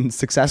it's been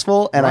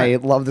successful, and I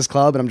love this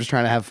club, and I'm just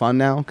trying to have fun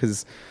now,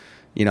 because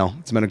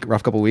it's been a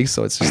rough couple of weeks,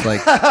 so it's just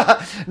like.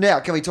 Now,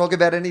 can we talk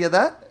about any of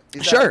that?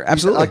 Sure,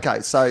 absolutely.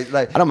 Okay, so I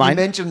don't mind.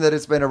 You mentioned that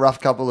it's been a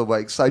rough couple of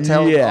weeks. So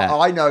tell. Yeah.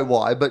 I know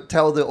why, but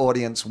tell the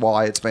audience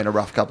why it's been a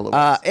rough couple of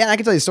weeks. Yeah, I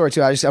can tell you the story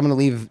too. I'm going to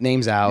leave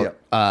names out.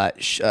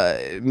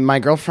 My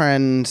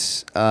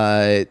girlfriend.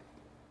 Let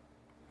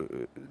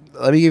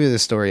me give you the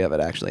story of it.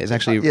 Actually, it's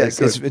actually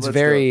it's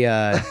very.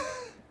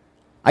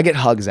 I get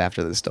hugs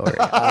after the story.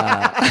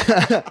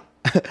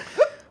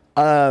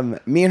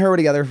 Me and her were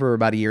together for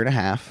about a year and a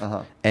half,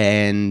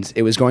 and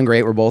it was going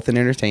great. We're both in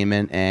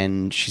entertainment,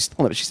 and she's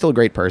still a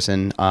great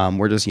person.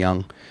 We're just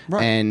young,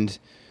 right. And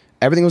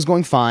everything was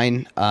going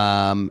fine.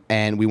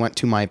 And we went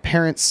to my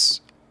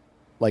parents,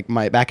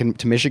 back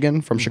to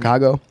Michigan from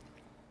Chicago,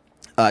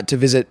 to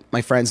visit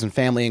my friends and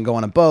family and go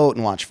on a boat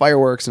and watch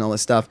fireworks and all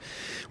this stuff.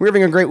 We were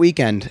having a great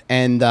weekend,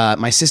 and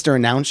my sister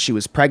announced she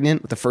was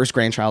pregnant with the first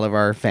grandchild of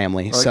our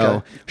family. Okay.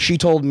 So she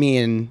told me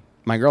and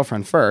my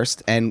girlfriend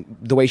first, and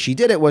the way she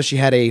did it was she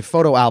had a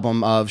photo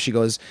album she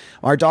goes,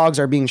 our dogs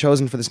are being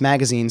chosen for this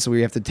magazine, so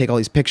we have to take all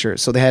these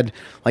pictures. So they had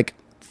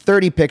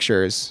 30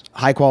 pictures,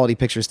 high quality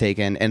pictures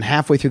taken, and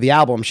halfway through the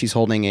album she's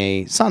holding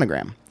a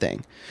sonogram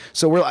thing.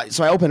 So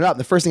I open it up, and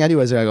the first thing I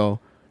do is I go,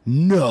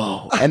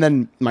 no. And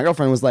then my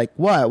girlfriend was like,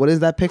 what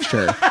is that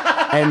picture?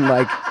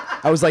 And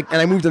I was like,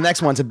 and I moved to the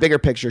next one. It's a bigger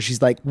picture.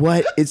 She's like,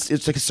 what? It's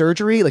like a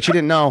surgery? She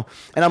didn't know.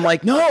 And I'm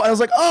like, no. And I was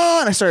like, oh.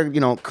 And I started,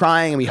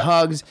 crying, and we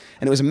hugged,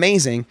 and it was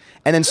amazing.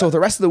 And then so the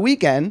rest of the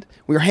weekend,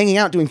 we were hanging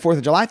out doing 4th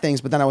of July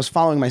things, but then I was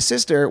following my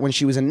sister when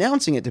she was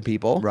announcing it to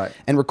people, right,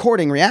 and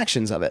recording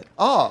reactions of it.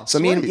 Oh, so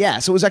sweet.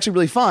 So it was actually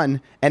really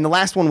fun. And the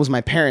last one was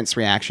my parents'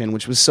 reaction,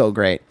 which was so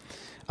great.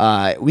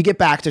 We get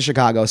back to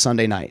Chicago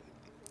Sunday night.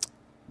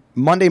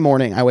 Monday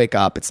morning, I wake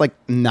up. It's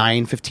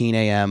 9:15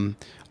 a.m.,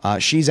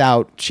 she's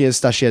out. She has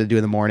stuff she had to do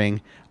in the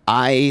morning.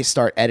 I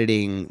start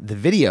editing the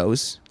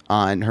videos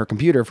on her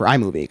computer for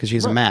iMovie because she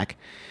has a Mac.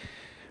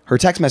 Her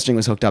text messaging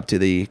was hooked up to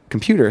the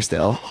computer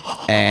still.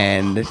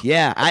 And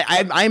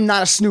I'm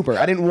not a snooper.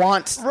 I didn't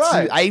want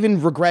to. I even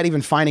regret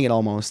even finding it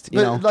almost.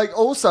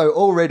 Also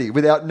already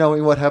without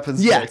knowing what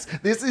happens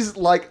next. This is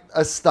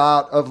a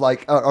start of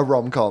a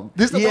rom-com.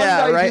 One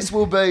day this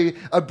will be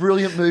a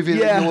brilliant movie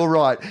that you will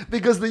write.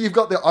 Because you've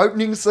got the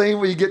opening scene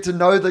where you get to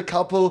know the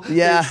couple.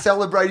 They're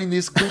celebrating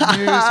this good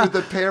news with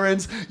the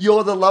parents.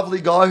 You're the lovely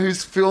guy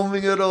who's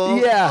filming it all.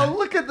 Yeah. Oh,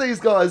 look at these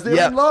guys.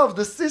 They're in love.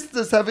 The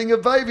sister's having a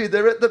baby.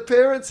 They're at the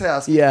parents'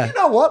 house. Yeah. You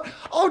know what?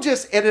 I'll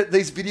just edit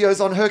these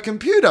videos on her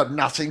computer.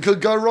 Nothing could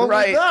go wrong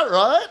with that,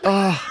 right?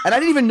 And I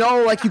didn't even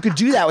know you could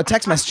do that with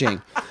text messaging.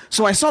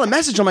 So I saw the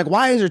message. I'm like,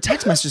 why is her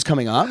text messages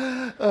coming up?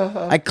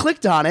 I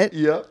clicked on it.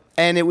 Yep.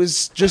 And it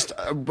was just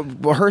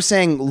her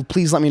saying,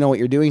 please let me know what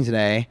you're doing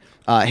today.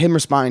 Him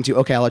responding to,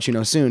 okay, I'll let you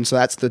know soon. So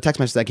that's the text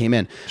message that came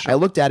in. Sure. I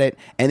looked at it,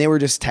 and they were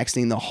just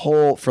texting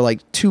for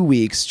 2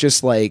 weeks.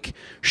 Just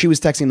she was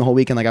texting the whole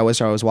weekend. I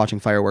was watching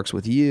fireworks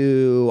with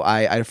you.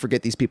 I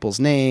forget these people's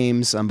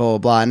names, and blah, blah,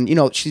 blah.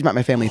 And, she's met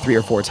my family 3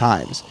 or 4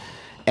 times.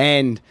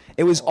 And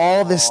it was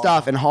all this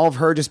stuff, and all of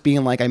her just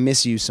being I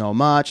miss you so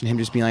much, and him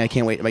just being I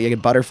can't wait. I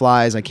get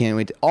butterflies. I can't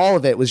wait. All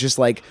of it was just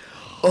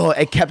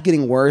it kept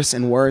getting worse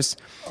and worse.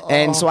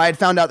 And so I had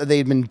found out that they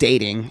had been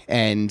dating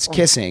and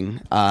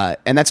kissing,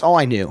 and that's all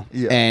I knew.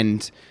 Yeah.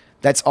 And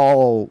that's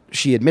all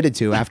she admitted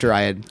to after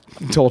I had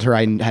told her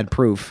I had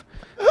proof.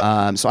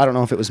 So I don't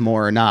know if it was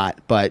more or not,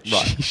 but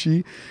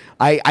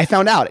I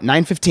found out at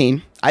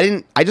 9:15.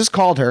 I just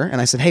called her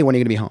and I said, hey, when are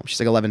you going to be home? She's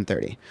like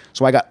 11:30.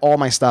 So I got all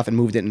my stuff and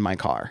moved it in my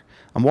car.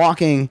 I'm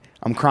walking,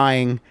 I'm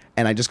crying,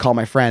 and I just called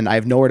my friend. I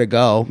have nowhere to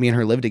go. Me and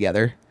her live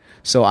together.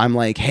 So I'm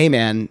like, hey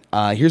man,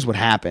 here's what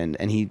happened.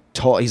 And he's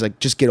like,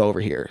 just get over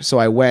here. So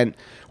I went,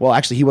 well,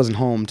 actually he wasn't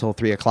home till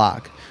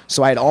 3:00.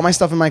 So I had all my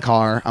stuff in my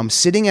car. I'm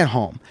sitting at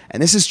home,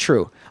 and this is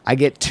true. I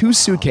get 2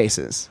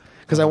 suitcases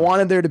because I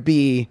wanted there to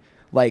be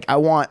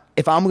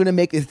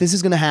if this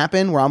is going to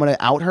happen where I'm going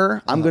to out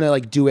her, I'm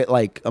going to do it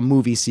like a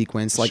movie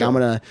sequence. I'm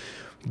going to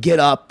get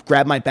up,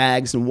 grab my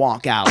bags, and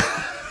walk out.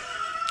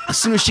 As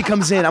soon as she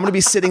comes in, I'm going to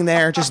be sitting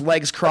there, just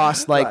legs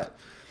crossed,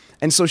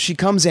 And so she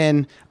comes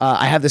in.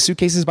 I have the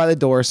suitcases by the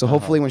door. So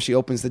hopefully when she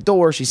opens the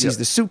door, she sees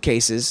the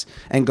suitcases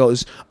and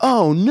goes,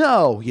 oh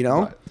no,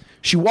 Right.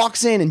 She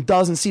walks in and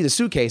doesn't see the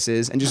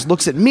suitcases and just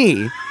looks at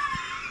me.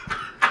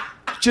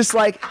 Just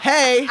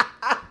hey.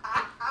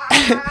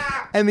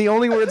 And the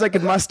only words I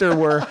could muster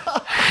were,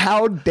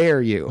 how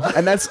dare you?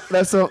 And that's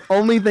the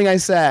only thing I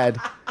said.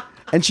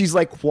 And she's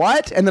like,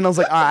 what? And then I was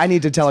like, I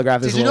need to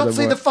telegraph this a little bit more.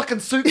 Did you not see the fucking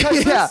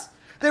suitcases? Yeah.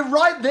 They're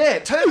right there.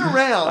 Turn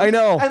around. I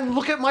know. And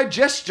look at my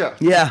gesture.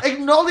 Yeah.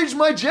 Acknowledge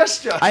my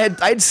gesture. I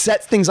had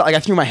set things up. I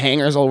threw my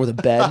hangers all over the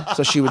bed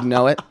so she would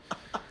know it.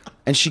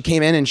 And she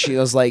came in and she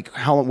was like,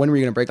 when were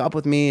you going to break up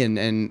with me?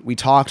 And we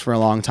talked for a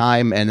long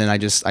time. And then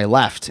I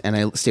left and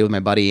I stayed with my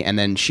buddy. And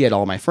then she had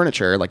all my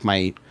furniture,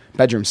 my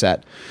bedroom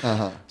set.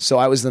 So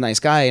I was the nice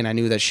guy, and I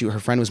knew that her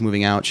friend was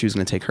moving out. She was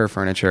going to take her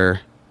furniture.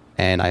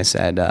 And I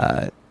said,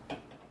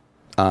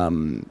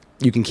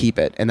 you can keep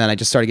it. And then I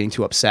just started getting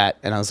too upset.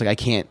 And I was like, I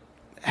can't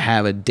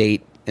have a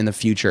date in the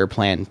future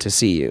plan to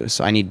see you.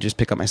 So I need to just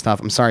pick up my stuff.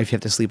 I'm sorry if you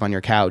have to sleep on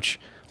your couch,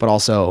 but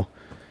also,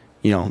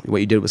 you know, what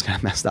you did was kind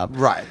of messed up.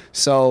 Right.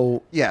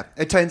 So Yeah,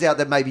 it turns out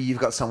that maybe you've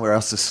got somewhere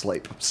else to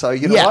sleep. So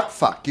you know Yeah. what?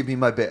 Fuck, give me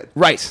my bed.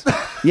 right.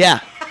 Yeah.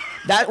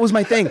 That was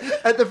my thing.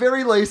 At the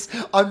very least,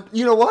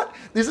 you know what?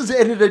 This is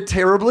edited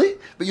terribly,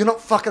 but you're not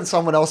fucking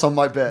someone else on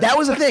my bed. That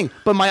was the thing.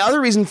 But my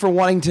other reason for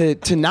wanting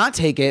to not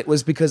take it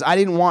was because I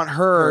didn't want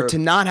her to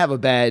not have a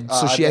bed,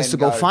 so she has then to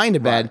go find a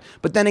bed. right.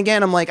 But then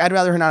again, I'm like, I'd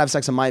rather her not have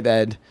sex on my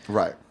bed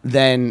Right.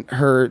 than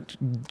her a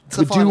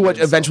do final what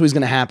insult. eventually is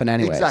going to happen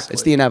anyways. Exactly.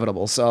 It's the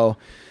inevitable. So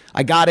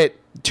I got it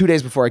 2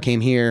 days before I came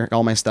here,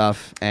 all my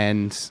stuff,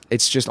 and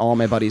it's just all at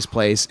my buddy's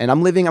place. And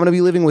I'm going to be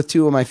living with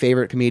 2 of my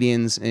favorite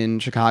comedians in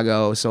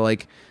Chicago. So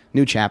like,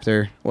 new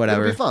chapter,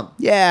 whatever. It'll be fun.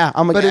 Yeah,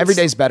 I'm like, But every it's-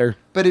 day's better.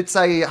 But it's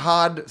a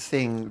hard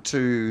thing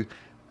to...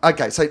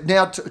 Okay, so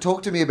now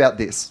talk to me about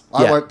this.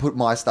 I Yeah. won't put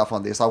my stuff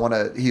on this. I want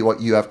to hear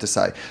what you have to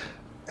say.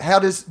 How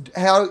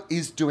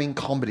is doing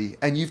comedy?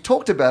 And you've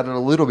talked about it a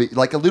little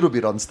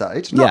bit on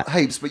stage. Not Yeah.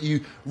 heaps, but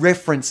you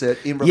reference it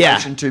in Yeah.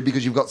 relation to,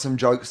 because you've got some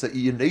jokes that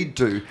you need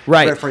to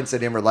Right. reference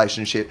it in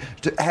relationship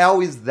to. How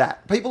is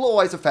that? People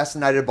always are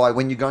fascinated by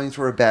when you're going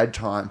through a bad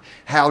time.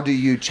 How do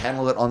you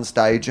channel it on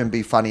stage and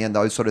be funny and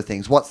those sort of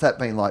things? What's that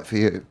been like for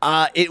you?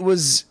 It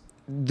was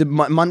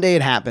Monday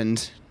it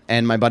happened,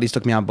 and my buddies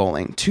took me out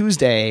bowling.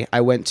 Tuesday,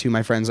 I went to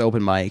my friend's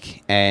open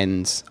mic,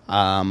 and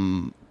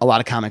a lot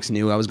of comics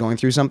knew I was going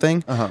through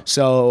something.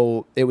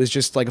 So it was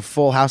just like a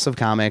full house of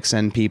comics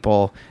and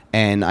people,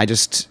 and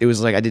it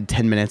was like I did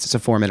 10 minutes. It's a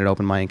 4-minute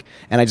open mic,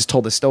 and I just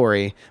told the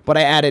story, but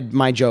I added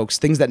my jokes,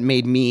 things that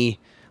made me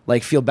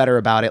like feel better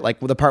about it. Like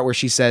the part where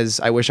she says,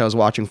 "I wish I was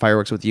watching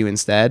fireworks with you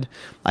instead."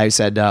 I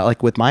said,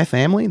 like with my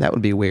family, that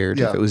would be weird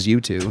Yeah. if it was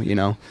you two, you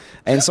know?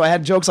 And so I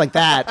had jokes like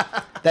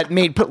that that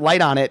put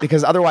light on it,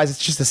 because otherwise it's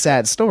just a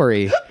sad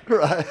story.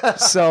 Right.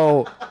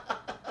 So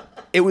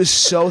it was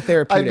so I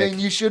therapeutic. mean,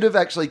 you should have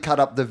actually cut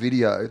up the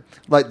video,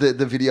 like the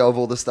video of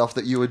all the stuff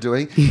that you were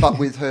doing, but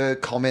with her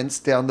comments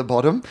down the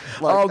bottom.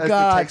 Like, Oh, as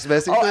God. The text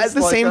messages, Oh, at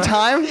the like, same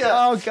time? Yeah.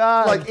 Oh,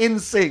 God. Like in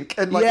sync.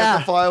 And like Yeah. at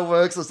the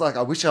fireworks, it's like,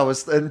 I wish I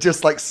was, and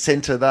just like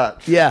center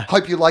that. Yeah.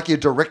 Hope you like your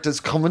director's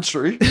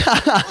commentary.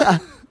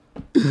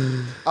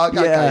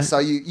 Okay, Yeah. so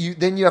you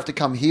then you have to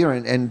come here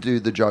and do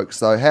the jokes.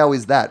 So how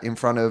is that in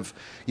front of,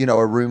 you know,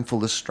 a room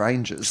full of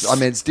strangers? I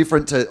mean, it's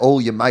different to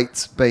all your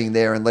mates being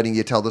there and letting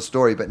you tell the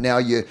story, but now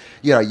you're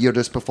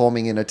just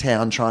performing in a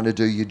town trying to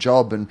do your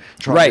job and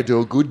trying to Right. do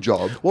a good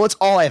job. Well, it's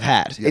all I've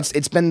had. Yeah.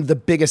 It's been the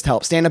biggest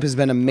help. Stand up has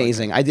been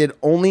amazing. I did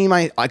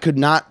I could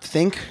not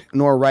think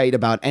nor write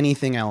about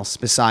anything else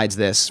besides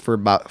this for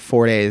about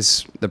 4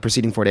 days, the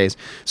preceding 4 days.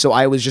 So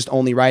I was just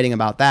only writing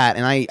about that,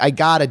 and I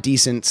got a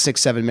decent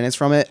 6-7 minutes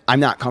from it. I'm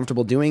not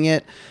comfortable doing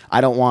it.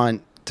 I don't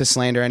want to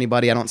slander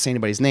anybody. I don't say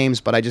anybody's names,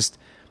 but I'm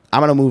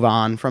going to move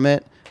on from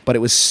it. But it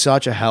was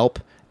such a help,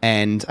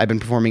 and I've been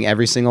performing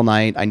every single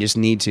night. I just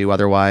need to,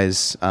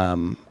 otherwise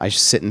I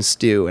just sit and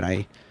stew, and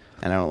I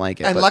don't like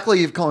it. And But- luckily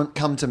you've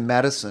come to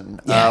Madison,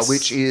 Yes.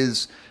 which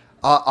is,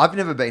 I've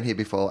never been here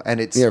before, and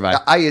it's, Neither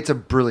have I. it's a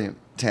brilliant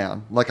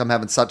town. Like, I'm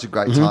having such a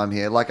great time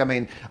here. Like, I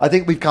mean, I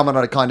think we've come on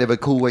a kind of a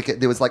cool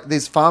weekend.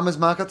 There's farmers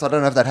markets. I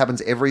don't know if that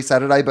happens every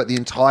Saturday, but the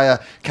entire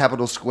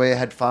Capitol Square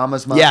had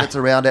farmers markets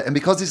around it. And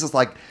because this is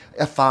like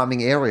a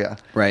farming area,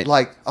 Right.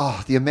 like,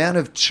 the amount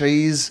of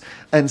cheese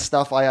and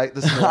stuff I ate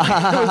this morning.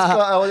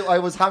 I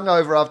was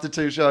hungover after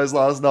 2 shows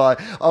last night.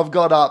 I've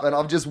got up and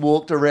I've just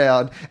walked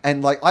around,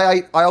 and like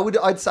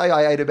I'd say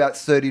I ate about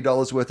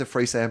 $30 worth of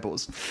free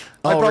samples.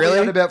 I probably really?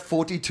 ate about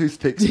 40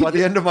 toothpicks by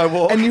the end of my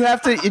walk. And you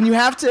have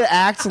to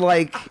act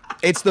like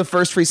it's the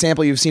first free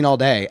sample you've seen all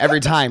day every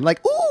time. Like,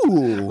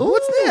 ooh,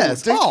 what's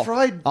this? deep Oh,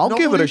 fried I'll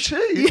give it a novelty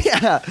cheese.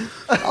 Yeah,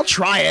 I'll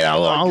try it.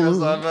 I'll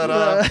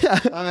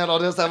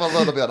just have a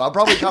little bit. I'll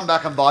probably come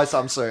back and buy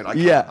some soon. I can't.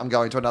 Yeah. I'm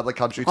going to another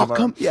country I'll tomorrow.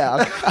 come.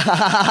 Yeah,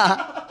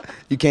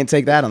 you can't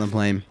take that on the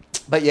plane.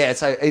 But yeah,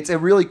 so it's a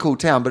really cool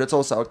town, but it's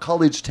also a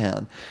college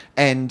town.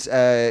 And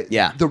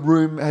the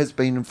room has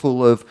been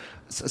full of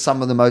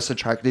some of the most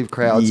attractive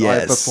crowds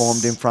I've Yes.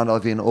 performed in front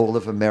of in all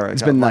of America.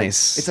 It's been Like,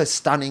 nice. It's a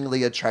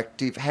stunningly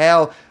attractive.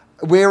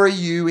 Where are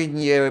you in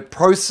your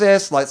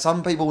process? Like,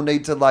 some people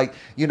need to, like,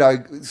 you know,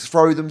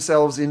 throw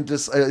themselves into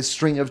a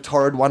string of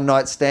torrid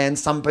one-night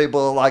stands. Some people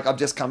are like, I've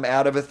just come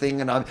out of a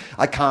thing and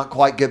I can't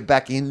quite get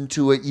back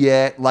into it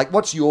yet. Like,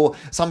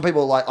 some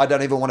people are like, I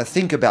don't even want to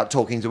think about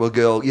talking to a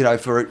girl, you know,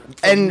 for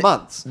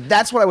months.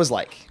 That's what I was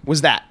like.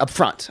 Was that up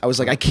front? I was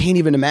like, I can't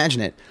even imagine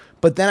it.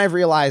 But then I've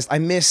realized I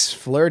miss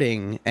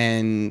flirting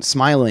and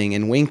smiling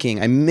and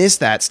winking. I miss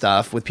that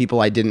stuff with people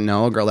I didn't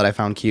know, a girl that I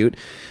found cute.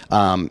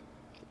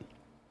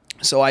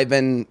 So I've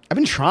been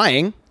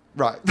trying.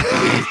 Right.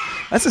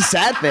 That's a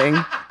sad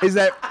thing, is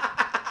that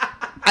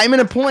I'm in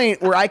a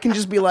point where I can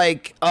just be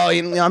like, oh,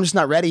 you know, I'm just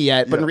not ready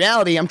yet. But in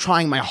reality, I'm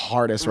trying my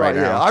hardest right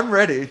now. Yeah, I'm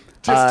ready.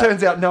 Just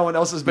turns out no one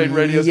else has been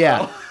ready as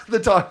well. The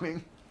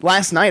timing.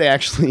 Last night,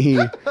 actually,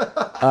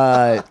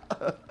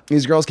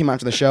 these girls came out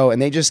to the show,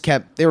 and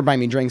they were buying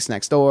me drinks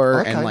next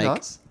door. Okay, and like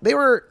nice. they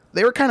were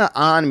they were kind of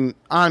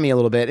on me a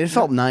little bit. It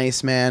felt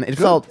nice, man. It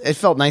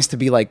felt nice to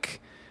be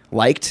like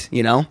liked,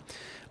 you know,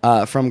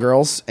 from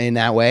girls in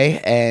that way.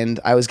 And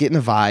I was getting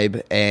a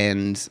vibe,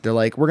 and they're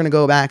like, we're gonna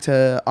go back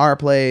to our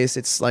place.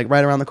 It's like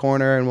right around the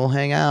corner, and we'll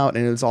hang out.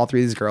 And it was all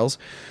three of these girls.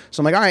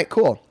 So I'm like, all right,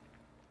 cool.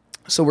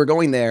 So we're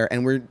going there,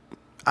 and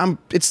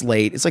it's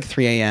late. It's like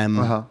 3 a.m.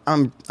 Uh-huh.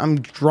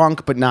 I'm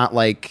drunk, but not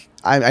like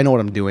I know what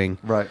I'm doing.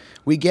 Right.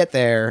 We get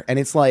there, and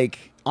it's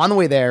like on the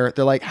way there,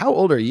 they're like, how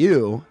old are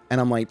you? And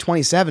I'm like,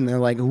 27. And they're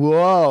like,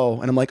 whoa.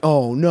 And I'm like,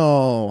 oh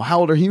no, how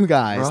old are you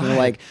guys? Right. And they're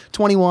like,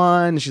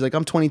 21. And she's like,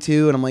 I'm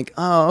 22. And I'm like,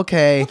 oh,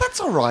 okay. Well, that's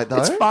all right though.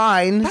 It's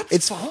fine.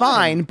 It's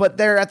fine. But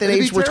they're at that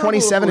It'd age be where terrible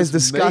 27 if it is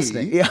was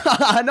disgusting. me. Yeah,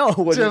 I know.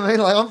 Do you know what I mean?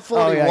 Like, I'm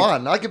 41.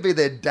 Oh, yeah. I could be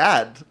their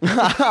dad.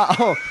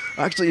 Oh,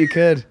 actually, you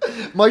could.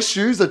 My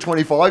shoes are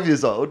 25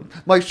 years old.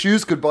 My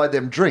shoes could buy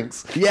them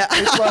drinks. Yeah.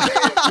 It's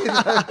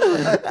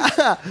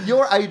like,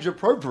 you're age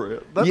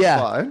appropriate. That's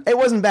fine. It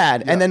wasn't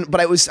bad. Yeah. And then, but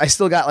I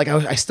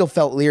still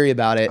felt leery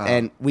about it.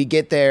 And we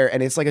get there,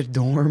 and it's like a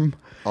dorm.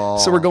 Oh.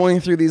 So we're going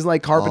through these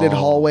like carpeted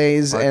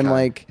hallways, and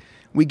like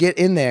we get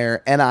in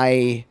there, and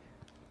I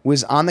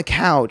was on the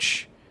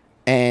couch,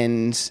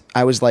 and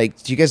I was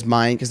like, do you guys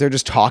mind? Because they're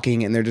just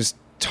talking, and they're just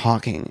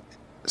talking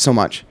so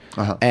much.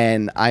 Uh-huh.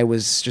 And I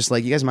was just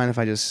like, you guys mind if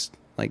I just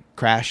like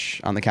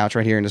crash on the couch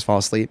right here and just fall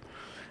asleep?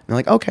 And they're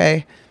like,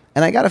 okay.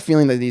 And I got a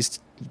feeling that these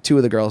two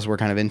of the girls were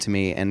kind of into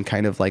me, and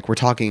kind of like were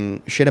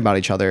talking shit about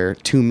each other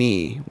to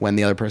me when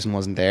the other person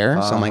wasn't there.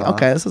 So I'm like,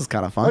 okay, this is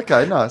kind of fun.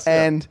 Okay, nice.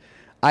 And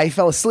I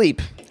fell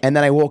asleep, and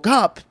then I woke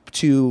up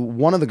to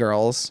one of the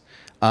girls.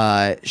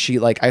 I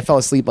fell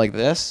asleep like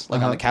this,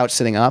 like on the couch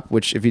sitting up,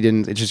 which if you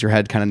didn't, it's just your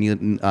head kind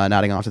of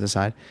nodding off to the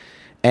side.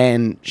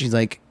 And she's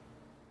like,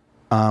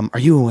 are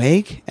you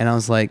awake? And I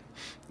was like,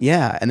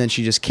 yeah. And then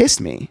she just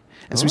kissed me.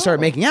 And so we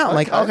started making out. I'm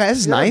like, okay, this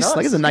is nice.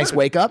 Like, it's a nice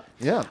wake up.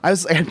 Yeah. I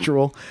was like,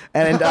 drool.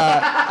 And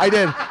I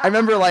did. I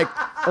remember like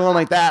going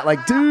like that,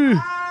 like, dude.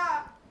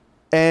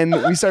 And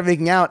we started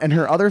making out, and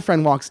her other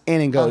friend walks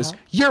in and goes,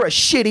 you're a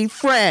shitty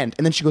friend.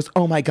 And then she goes,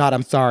 oh my God,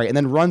 I'm sorry. And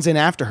then runs in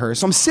after her.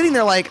 So I'm sitting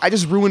there like, I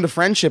just ruined a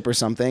friendship or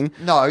something.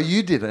 No,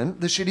 you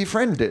didn't. The shitty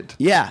friend did.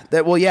 Yeah.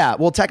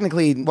 Well,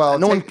 technically, Well,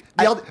 no one.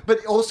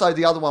 but also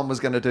the other one was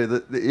going to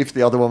do if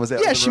the other one was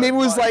out. Yeah, she maybe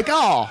was like,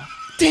 oh,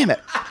 damn it.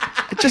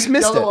 I just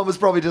missed The other it. one was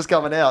probably just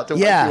coming out to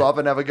wake you up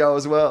and have a go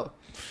as well.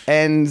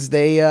 And and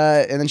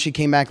then she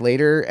came back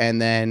later,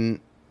 and then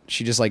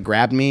she just like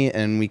grabbed me,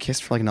 and we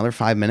kissed for like another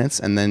 5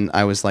 minutes. And then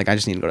I was like, I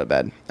just need to go to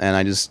bed. And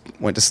I just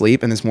went to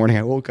sleep. And this morning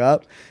I woke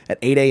up at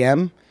 8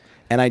 a.m.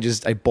 and I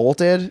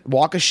bolted,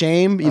 walk of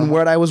shame in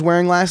what I was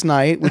wearing last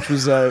night, which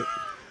was a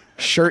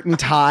shirt and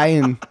tie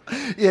and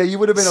yeah, you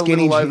would have been a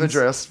skinny little jeans.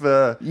 overdressed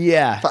for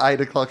 8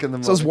 o'clock in the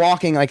morning. So I was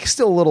walking like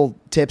still a little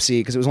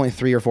tipsy because it was only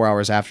 3 or 4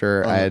 hours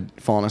after I had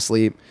fallen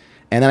asleep.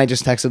 And then I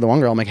just texted the one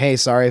girl. I'm like, hey,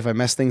 sorry if I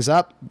messed things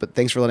up, but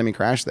thanks for letting me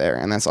crash there.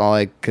 And that's all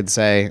I could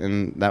say.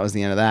 And that was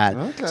the end of that.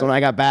 Okay. So when I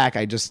got back,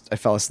 I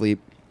fell asleep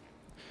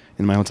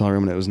in my hotel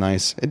room, and it was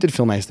nice. It did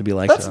feel nice to be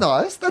like That's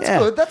nice. That's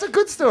good. That's a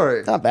good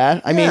story. Not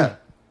bad. I mean,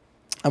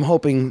 I'm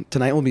hoping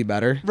tonight will be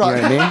better. Right.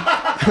 You know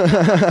what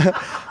I mean?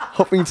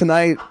 Hoping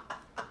tonight,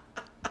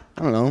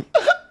 I don't know.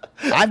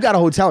 I've got a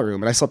hotel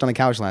room, and I slept on a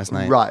couch last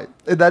night. Right.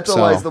 And that's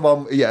So- always the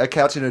one, a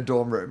couch in a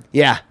dorm room.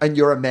 Yeah. And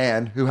you're a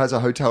man who has a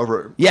hotel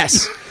room.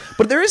 Yes.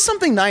 But there is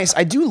something nice.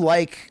 I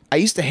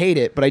used to hate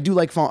it, but I do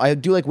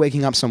like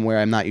waking up somewhere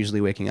I'm not usually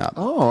waking up.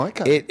 Oh,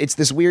 okay. It's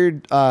this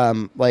weird,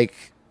 like,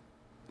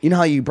 you know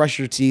how you brush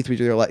your teeth with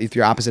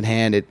your opposite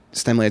hand, it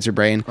stimulates your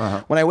brain.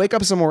 When I wake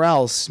up somewhere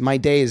else, my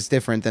day is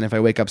different than if I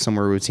wake up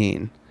somewhere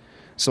routine.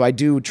 So I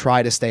do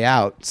try to stay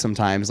out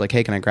sometimes, like,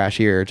 hey, can I crash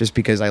here? Just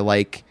because I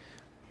like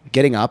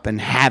getting up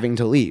and having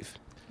to leave.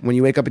 When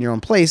you wake up in your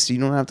own place, you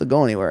don't have to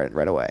go anywhere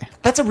right away.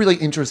 That's a really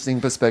interesting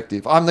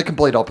perspective. I'm the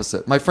complete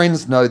opposite. My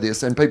friends know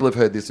this, and people have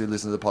heard this who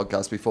listen to the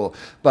podcast before.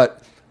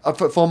 But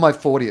for my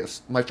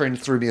 40th, my friend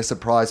threw me a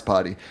surprise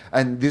party.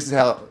 And this is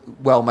how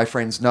well my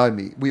friends know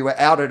me. We were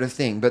out at a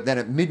thing, but then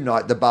at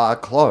midnight, the bar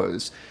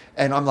closed.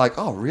 And I'm like,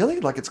 oh,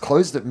 really? Like, it's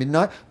closed at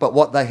midnight? But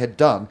what they had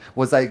done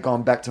was they had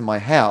gone back to my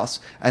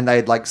house, and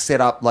they'd like set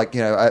up like,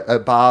 a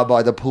bar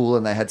by the pool,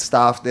 and they had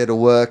staff there to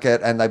work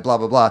it, and they blah,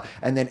 blah, blah.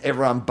 And then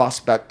everyone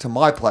bussed back to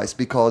my place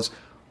because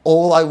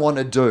all I want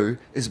to do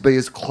is be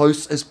as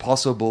close as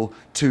possible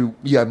to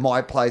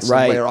my place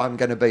and where I'm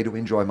going to be to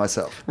enjoy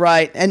myself.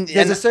 Right. And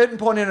there's a certain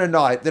point in a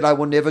night that I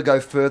will never go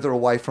further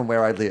away from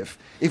where I live.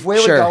 If where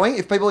we're going,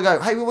 if people go,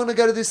 hey, we want to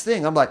go to this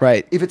thing, I'm like,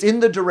 if it's in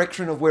the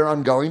direction of where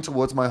I'm going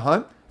towards my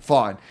home,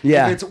 fine.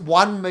 Yeah. If it's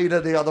 1 meter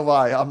the other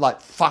way, I'm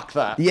like, fuck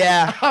that.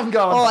 Yeah. I'm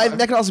going home.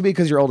 That can also be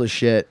because you're old as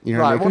shit. You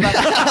know Right. what I mean?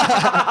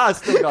 I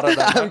still got it.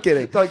 I'm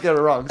kidding. Don't get it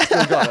wrong.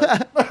 Still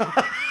got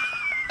it.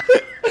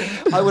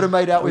 I would have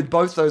made out with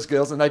both those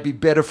girls, and they'd be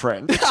better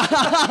friends. They'd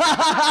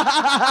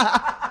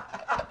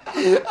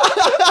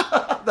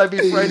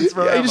be friends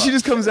forever. She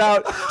just comes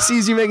out,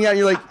 sees you making out, and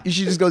you're like,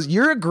 she just goes,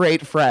 you're a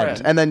great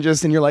friend. And then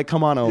and you're like,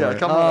 come on over. Yeah,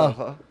 come on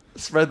over.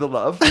 Spread the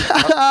love.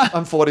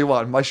 I'm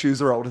 41. My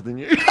shoes are older than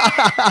you.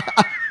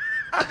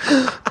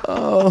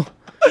 Oh.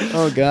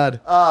 Oh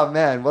God. Oh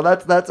man, well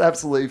that's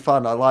absolutely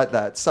fun. I like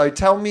that. So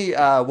tell me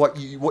what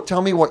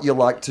you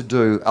like to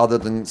do other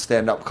than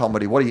stand up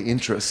comedy. What are your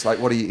interests? Like,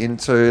 what are you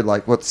into?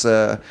 Like, what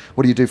do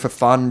you do for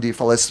fun? Do you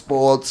follow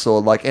sports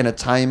or like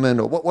entertainment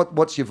or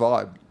what's your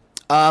vibe?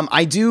 I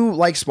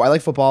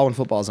like football when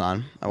football's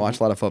on. I watch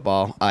a lot of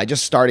football. I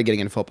just started getting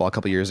into football a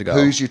couple years ago.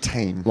 Who's your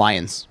team?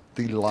 Lions.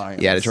 The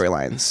Lions. Yeah, Detroit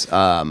Lions.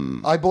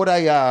 I bought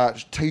a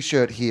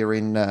T-shirt here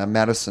in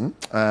Madison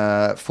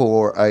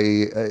for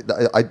a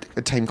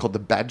team called the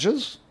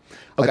Badgers.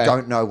 Okay. I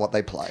don't know what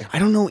they play. I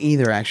don't know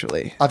either,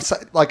 actually. I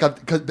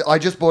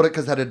just bought it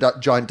because it had a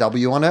giant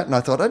W on it, and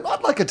I thought I'd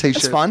like a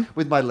T-shirt fun.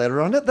 with my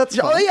letter on it. That's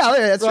fun. Oh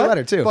yeah, that's your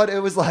letter too. But it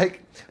was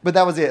like, but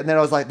that was it. And then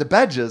I was like, the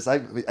Badgers,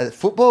 like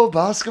football,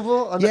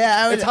 basketball.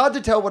 It's hard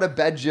to tell what a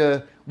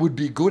Badger would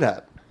be good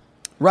at.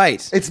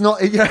 Right. It's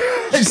not. You know,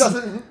 it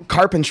doesn't.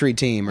 Carpentry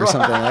team or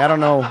something. Like, I don't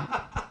know.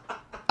 I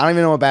don't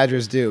even know what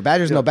Badgers do.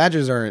 Badgers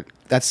aren't.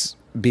 That's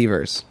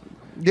beavers.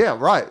 Yeah,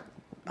 right.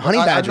 Honey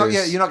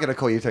badgers. You're not going to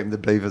call your team the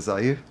Beavers,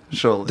 are you?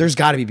 Surely. There's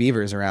got to be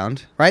beavers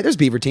around, right? There's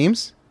beaver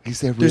teams. Is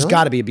there really? There's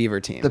got to be a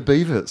beaver team. The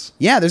Beavers.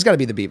 Yeah, there's got to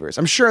be the beavers.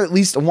 I'm sure at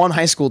least one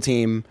high school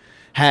team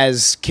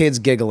has kids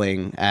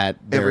giggling at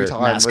their Every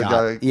time mascot. we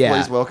go, yeah.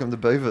 Please welcome the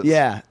Beavers.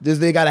 Yeah,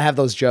 they got to have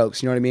those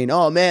jokes. You know what I mean?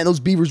 Oh man, those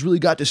beavers really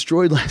got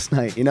destroyed last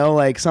night. You know,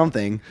 like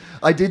something.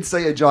 I did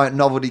see a giant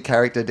novelty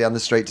character down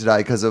the street today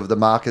because of the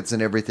markets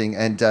and everything,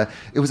 and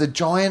it was a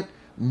giant,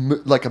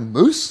 like a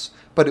moose.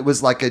 But it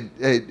was like a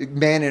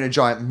man in a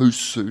giant moose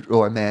suit,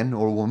 or a man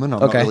or a woman.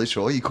 I'm not really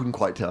sure. You couldn't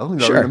quite tell.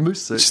 They were in a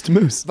moose suit. Just a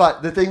moose.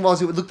 But the thing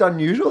was, it looked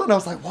unusual, and I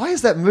was like, "Why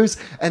is that moose?"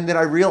 And then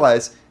I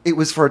realized it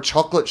was for a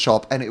chocolate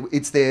shop, and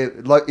it's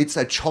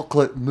a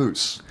chocolate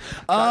mousse.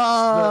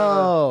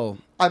 Oh,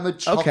 I'm a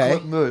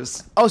chocolate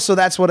mousse. Oh, so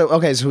that's what?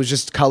 Okay, so it was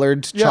just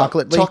colored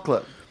chocolate.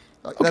 Chocolate.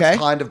 Okay. That's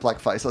kind of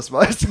blackface, I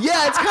suppose.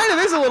 Yeah, it's kind of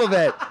is a little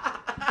bit.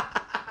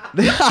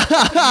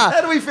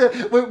 How do we feel?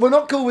 We're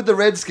not cool with the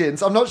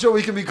Redskins. I'm not sure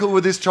we can be cool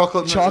with this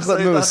chocolate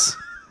mousse.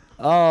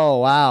 Oh,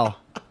 wow.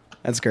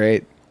 That's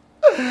great.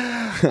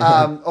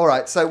 All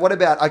right. So what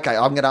about, okay,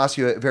 I'm going to ask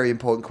you a very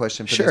important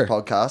question for this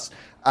podcast.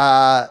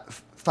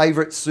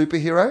 Favorite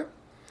superhero?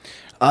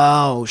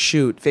 Oh,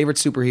 shoot. Favorite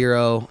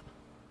superhero?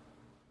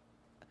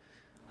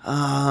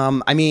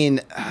 I mean,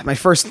 my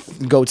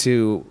first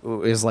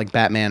go-to is like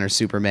Batman or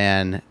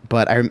Superman,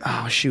 but I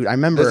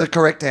remember... There's a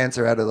correct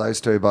answer out of those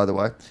two, by the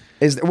way.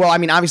 Well, I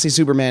mean, obviously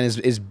Superman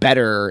is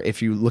better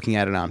if you're looking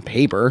at it on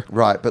paper.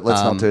 Right, but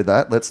let's not do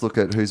that. Let's look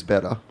at who's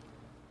better.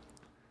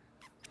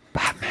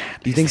 Batman.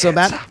 You think so,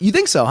 Bat? You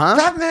think so, huh?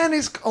 Batman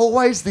is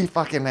always the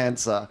fucking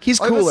answer. He's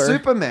cooler.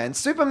 Superman.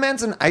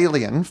 Superman's an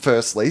alien,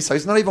 firstly, so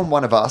he's not even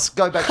one of us.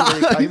 Go back to where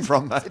he came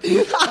from,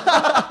 mate.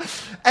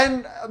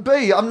 And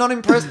B, I'm not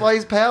impressed by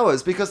his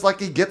powers because, like,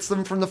 he gets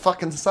them from the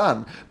fucking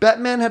sun.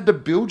 Batman had to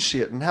build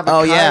shit and have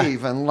a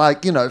cave and,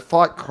 like, you know,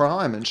 fight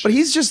crime and shit. But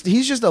he's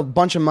just a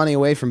bunch of money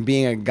away from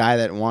being a guy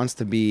that wants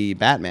to be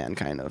Batman,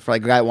 kind of.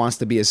 Like a guy that wants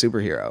to be a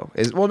superhero.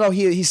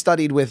 He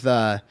studied with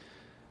Raj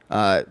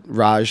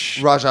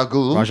Al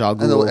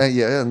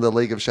Ghul. And the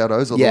League of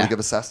Shadows or the League of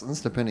Assassins,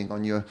 depending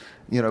on your,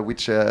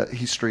 which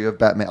history of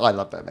Batman. I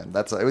love Batman.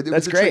 That's a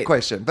great trick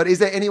question. But is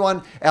there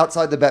anyone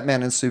outside the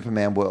Batman and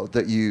Superman world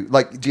that you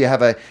like? Do you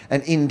have an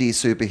indie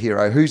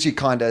superhero? Who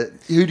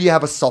do you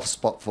have a soft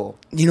spot for?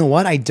 You know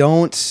what? I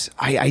can't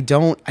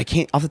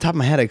off the top of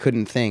my head. I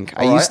couldn't think.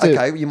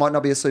 Okay, you might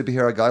not be a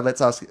superhero guy.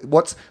 Let's ask.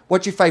 What's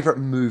your favorite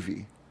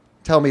movie?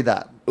 Tell me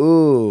that.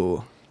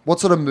 Ooh. What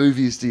sort of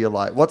movies do you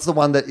like? What's the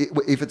one that,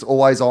 if it's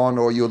always on,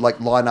 or you would like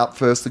line up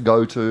first to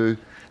go to,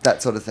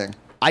 that sort of thing?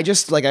 I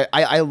just like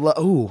I love.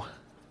 Ooh,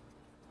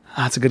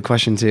 that's a good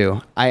question too.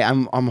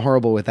 I'm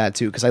horrible with that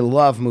too because I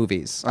love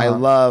movies. I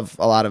love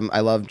a lot of them.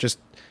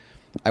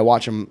 I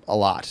watch them a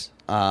lot.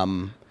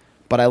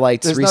 But I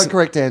liked. There's no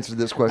correct answer to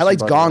this question. I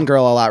liked Gone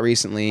Girl a lot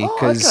recently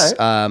because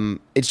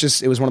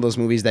it was one of those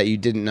movies that you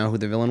didn't know who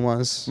the villain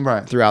was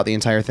throughout the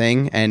entire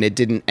thing, and it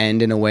didn't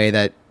end in a way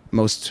that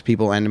most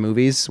people end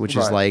movies, which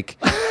is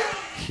like,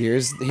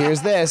 here's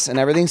this, and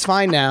everything's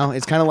fine now.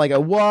 It's kind of like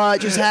what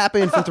just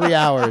happened for 3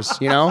 hours,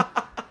 you know?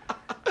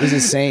 It's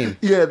insane.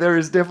 Yeah, there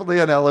is definitely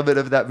an element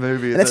of that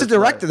movie. And that's a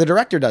director. The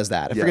director does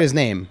that. I forget his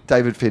name.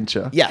 David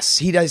Fincher. Yes,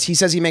 he does. He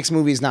says he makes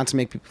movies not to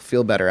make people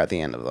feel better at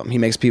the end of them. He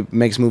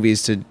makes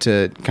movies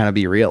to kind of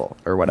be real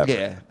or whatever.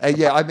 Yeah.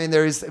 I mean,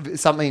 there is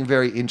something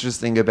very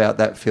interesting about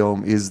that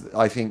film. Is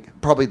I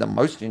think probably the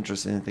most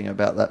interesting thing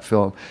about that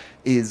film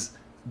is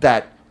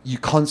that you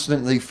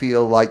constantly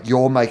feel like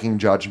you're making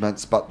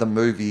judgments, but the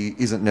movie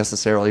isn't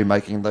necessarily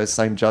making those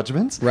same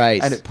judgments. Right.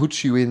 And it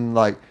puts you in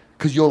like,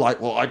 because you're like,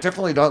 well, I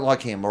definitely don't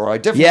like him, or I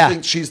definitely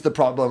think she's the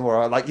problem,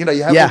 or you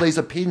have all these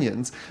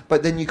opinions,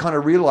 but then you kind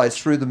of realize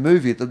through the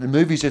movie that the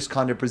movie's just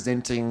kind of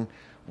presenting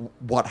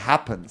what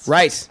happens.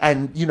 Right.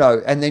 And,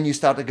 and then you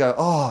start to go,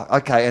 oh,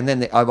 okay. And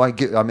then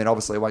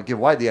obviously I won't give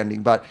away the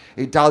ending, but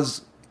it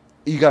does.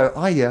 You go,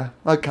 oh yeah,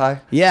 okay.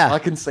 Yeah. I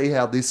can see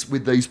how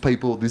with these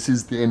people, this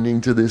is the ending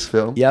to this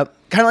film. Yep.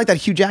 Kind of like that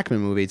Hugh Jackman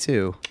movie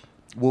too.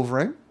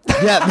 Wolverine?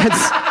 Yeah,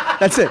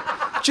 that's it.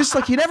 Just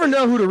like you never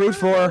know who to root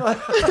for.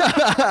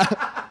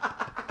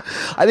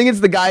 I think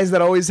it's the guys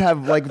that always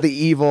have like the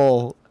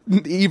evil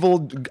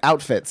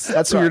outfits.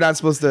 That's who you're not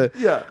supposed to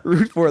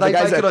root for. The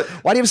guys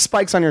why do you have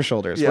spikes on your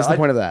shoulders? What's the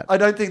point of that? I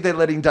don't think they're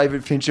letting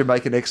David Fincher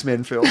make an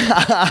X-Men film.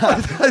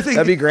 I think,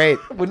 that'd be great.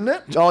 Wouldn't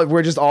it?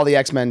 Where just all the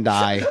X-Men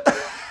die.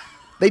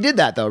 They did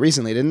that though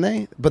recently, didn't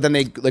they? But then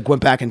they like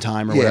went back in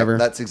time or whatever.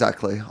 That's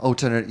exactly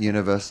alternate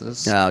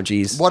universes. Oh,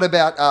 geez. What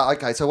about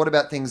so what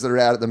about things that are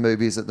out at the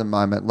movies at the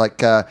moment?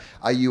 Like, are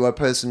you a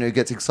person who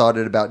gets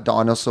excited about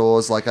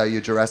dinosaurs? Like, are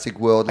you Jurassic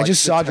World? Like I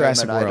just saw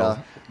Jurassic World.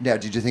 Now,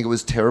 did you think it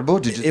was terrible?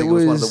 Did you think it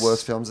was one of the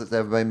worst films that's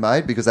ever been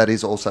made? Because that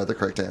is also the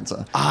correct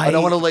answer. I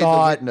don't want to leave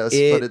the witness,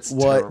 but it's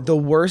terrible. The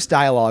worst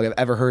dialogue I've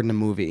ever heard in a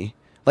movie,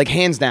 like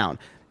hands down.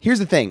 Here's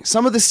the thing: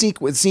 some of the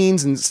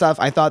scenes and stuff,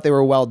 I thought they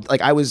were well.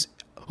 Like I was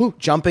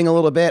jumping a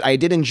little bit. I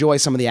did enjoy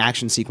some of the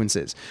action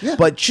sequences,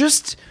 but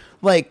just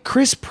like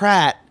Chris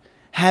Pratt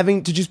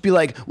having to just be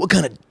like, "What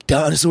kind of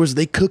dinosaurs are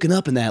they cooking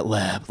up in that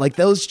lab?" Like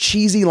those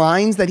cheesy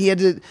lines that he had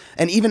to,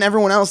 and even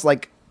everyone else.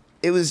 Like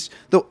it was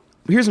the.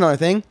 Here's another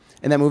thing.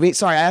 In that movie,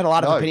 sorry, I had a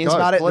lot of opinions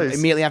about it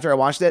immediately after I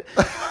watched it.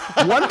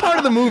 One part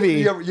of the movie,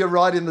 you're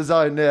right in the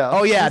zone now.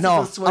 Oh yeah,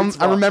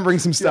 I'm remembering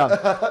some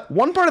stuff.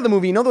 One part of the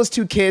movie, you know those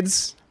two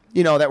kids,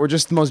 that were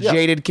just the most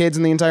jaded kids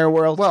in the entire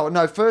world. Well,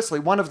 no.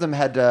 Firstly, one of them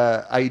had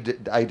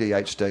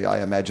ADHD.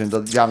 I imagine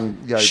the young.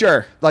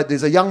 Sure. Like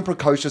there's a young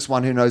precocious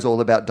one who knows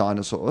all about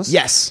dinosaurs.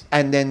 Yes.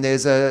 And then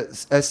there's a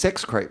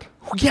sex creep.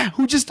 Yeah,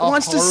 who just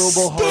wants to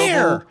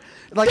stare. Horrible,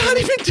 like not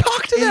even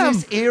talk to them. In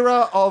this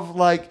era of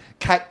like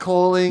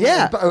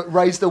catcalling,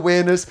 raised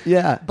awareness.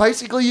 Yeah.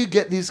 Basically, you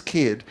get this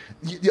kid.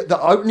 The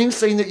opening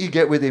scene that you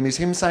get with him is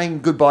him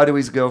saying goodbye to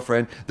his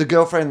girlfriend. The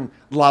girlfriend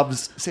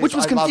says, which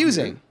was I love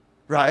confusing. you.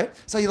 Right?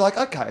 So you're like,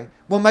 okay,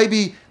 well,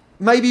 maybe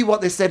what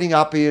they're setting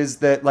up is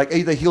that like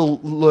either he'll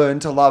learn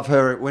to love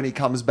her when he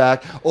comes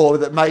back, or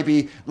that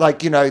maybe like,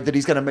 that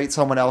he's going to meet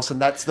someone else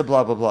and that's the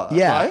blah, blah, blah.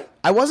 Yeah. Right?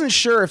 I wasn't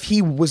sure if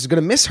he was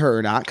going to miss her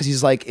or not because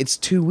he's like, it's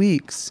 2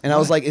 weeks. And I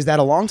was like, is that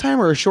a long time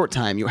or a short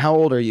time? How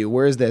old are you?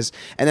 Where is this?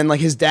 And then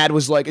like his dad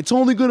was like, it's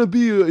only going to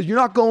be, you're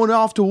not going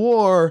off to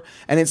war.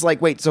 And it's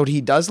like, wait, so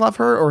he does love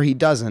her or he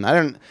doesn't?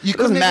 It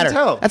doesn't matter.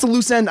 Tell. That's a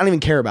loose end I don't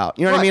even care about.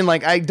 You know what I mean?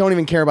 Like I don't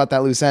even care about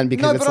that loose end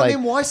because it's like. I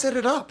mean, why set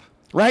it up?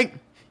 Right?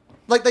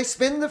 Like they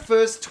spend the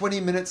first 20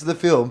 minutes of the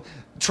film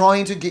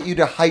trying to get you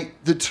to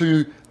hate the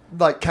two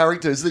like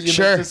characters that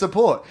you're meant to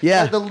support.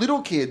 Yeah. Like the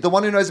little kid, the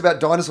one who knows about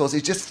dinosaurs,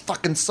 is just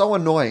fucking so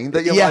annoying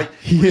that you're like,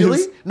 really?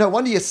 No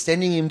wonder you're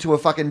sending him to a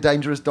fucking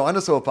dangerous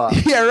dinosaur park.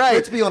 Yeah, right.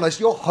 Let's be honest,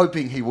 you're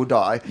hoping he will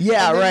die.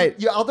 Yeah, right.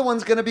 Your other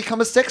one's going to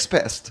become a sex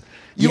pest.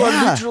 You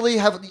are literally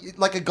have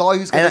like a guy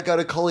who's going to go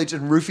to college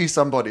and roofie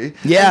somebody.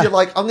 Yeah. And you're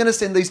like, I'm going to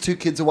send these two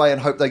kids away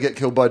and hope they get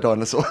killed by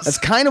dinosaurs. That's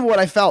kind of what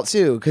I felt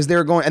too, because they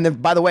were going. And then,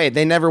 by the way,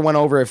 they never went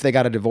over if they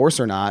got a divorce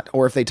or not,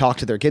 or if they talked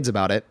to their kids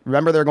about it.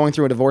 Remember, they're going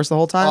through a divorce the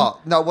whole time. Oh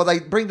no! Well, they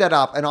bring that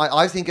up, and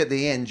I think at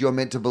the end you're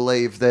meant to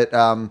believe that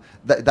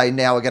that they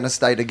now are going to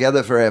stay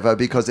together forever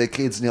because their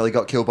kids nearly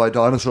got killed by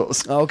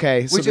dinosaurs.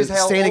 Okay, so which is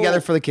how staying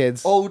together for the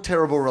kids. All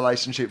terrible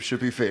relationships should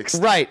be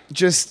fixed. Right?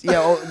 Just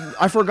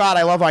I forgot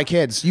I love my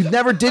kids. You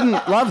never didn't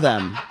love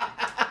them.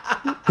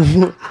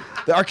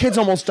 Our kids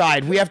almost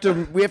died. We have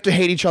to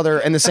hate each other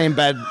in the same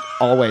bed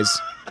always.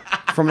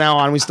 From now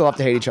on, we still have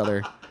to hate each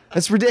other.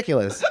 That's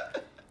ridiculous.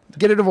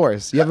 Get a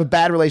divorce. You have a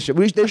bad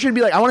relationship. There should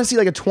be like, I want to see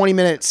like a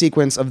 20-minute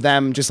sequence of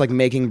them just like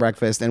making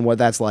breakfast and what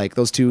that's like.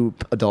 Those two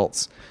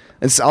adults.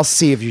 And I'll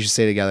see if you should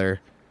stay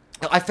together.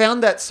 I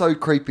found that so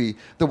creepy,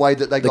 the way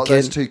that they got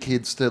those two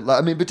kids to...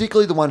 I mean,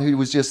 particularly the one who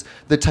was just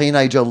the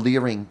teenager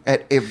leering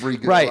at every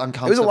girl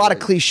uncomfortably. It was a lot of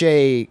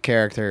cliche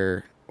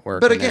character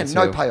work. But again,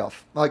 no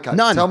payoff. Okay,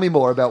 none. Tell me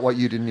more about what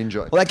you didn't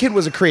enjoy. Well, that kid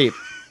was a creep.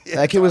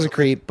 That kid was a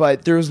creep.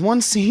 But there was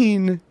one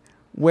scene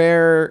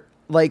where,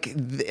 like,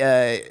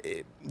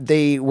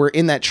 they were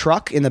in that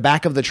truck, in the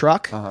back of the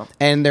truck,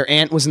 and their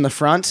aunt was in the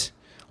front,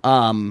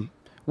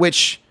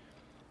 which...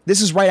 This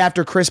is right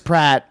after Chris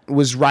Pratt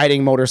was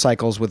riding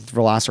motorcycles with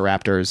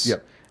Velociraptors,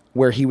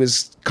 where he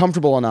was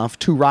comfortable enough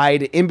to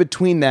ride in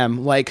between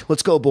them, like,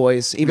 let's go,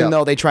 boys, even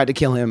though they tried to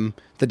kill him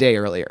the day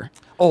earlier.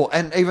 Oh,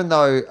 and even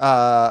though,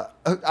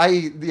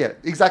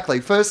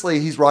 exactly. Firstly,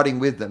 he's riding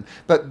with them.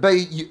 But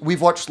B,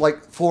 we've watched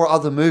like 4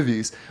 other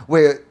movies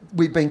where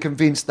we've been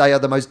convinced they are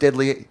the most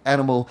deadly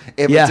animal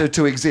ever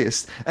to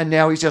exist. And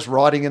now he's just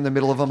riding in the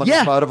middle of them on a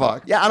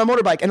motorbike. Yeah, on a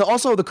motorbike. And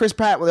also the Chris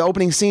Pratt, the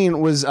opening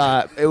scene was,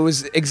 it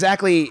was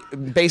exactly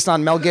based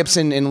on Mel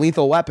Gibson in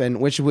Lethal Weapon,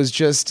 which was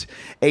just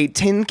a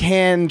tin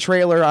can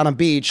trailer on a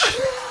beach.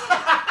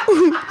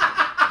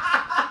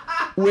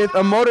 With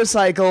a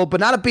motorcycle, but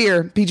not a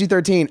beer,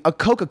 PG-13, a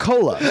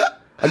Coca-Cola.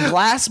 A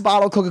glass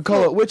bottle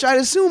Coca-Cola, which I'd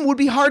assume would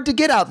be hard to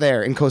get out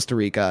there in Costa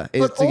Rica.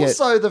 But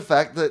also the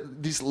fact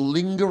that this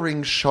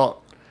lingering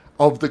shot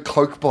of the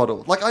Coke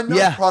bottle. Like, I know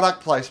Yeah.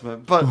 product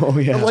placement, but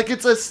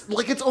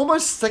it's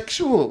almost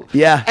sexual.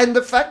 Yeah. And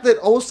the fact that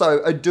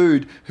also a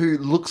dude who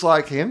looks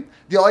like him,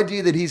 the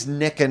idea that he's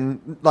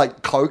necking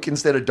like Coke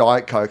instead of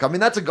Diet Coke. I mean,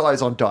 that's a guy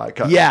who's on Diet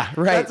Coke. Yeah,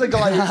 right. That's a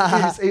guy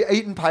who's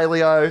eating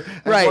paleo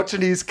and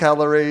watching his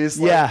calories.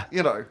 Like, Yeah.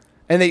 You know.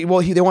 And they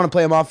want to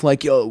play him off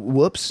like, yo,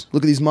 whoops,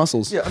 look at these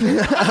muscles. Yeah.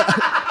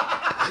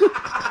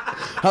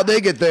 How'd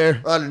they get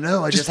there? I don't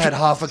know. I just had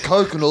half a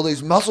Coke and all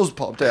these muscles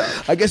popped out.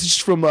 I guess it's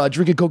just from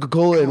drinking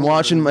Coca-Cola and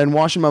washing my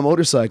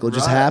motorcycle. It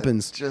just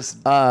happens.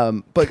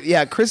 But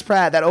yeah, Chris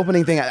Pratt, that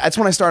opening thing, that's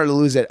when I started to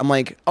lose it. I'm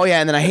like, oh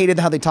yeah, and then I hated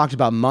how they talked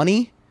about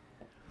money.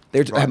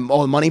 They're having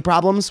all the money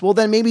problems. Well,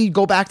 then maybe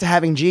go back to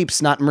having Jeeps,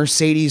 not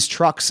Mercedes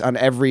trucks on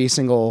every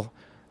single...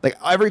 Like,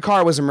 every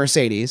car was a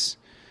Mercedes.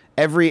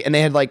 And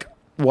they had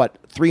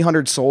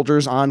 300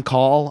 soldiers on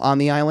call on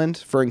the island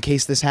for in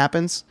case this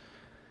happens.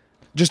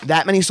 Just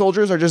that many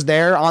soldiers are just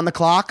there on the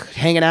clock,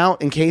 hanging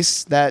out in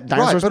case that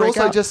dinosaurs break out.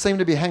 But also just seem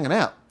to be hanging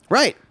out.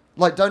 Right.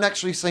 Like, don't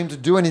actually seem to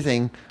do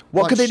anything.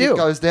 What could they do?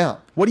 Goes down.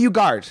 What do you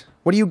guard?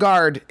 What do you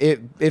guard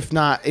it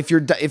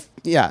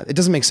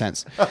doesn't make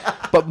sense.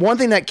 But one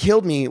thing that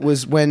killed me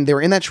was when they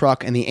were in that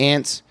truck and the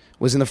ant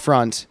was in the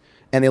front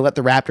and they let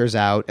the raptors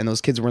out and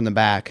those kids were in the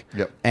back.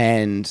 Yep.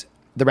 And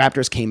the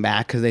raptors came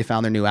back because they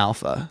found their new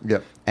alpha.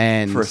 Yep.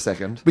 And for a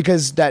second.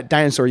 Because that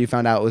dinosaur you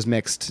found out was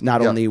mixed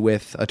not only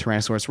with a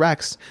Tyrannosaurus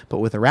Rex, but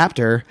with a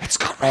raptor. It's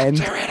got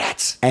raptor in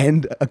it.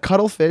 And a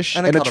cuttlefish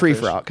and a tree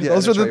frog. Yeah,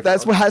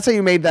 that's how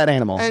you made that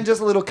animal. And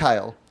just a little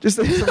kale. Just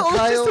some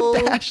kale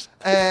just a dash.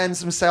 And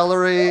some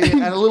celery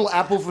and a little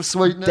apple for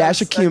sweetness.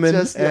 Dash of cumin.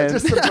 Just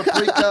some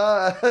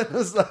paprika.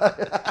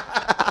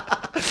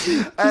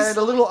 And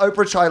a little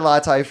Oprah chai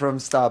latte from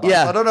Starbucks.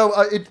 Yeah. I don't know.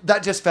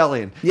 That just fell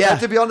in. Yeah. And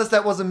to be honest,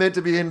 that wasn't meant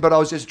to be in, but I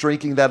was just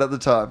drinking that at the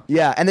time.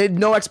 Yeah, and they had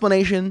no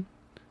explanation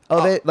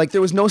of it. Like,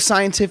 there was no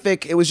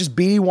scientific... It was just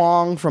B.D.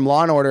 Wong from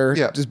Law & Order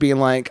just being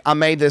like, I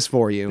made this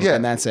for you,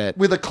 and that's it.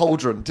 With a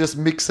cauldron, just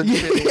mixing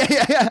shit in.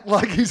 Yeah.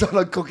 Like he's on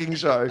a cooking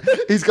show.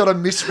 He's got a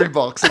mystery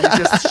box, and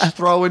he's just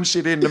throwing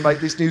shit in to make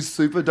this new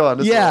super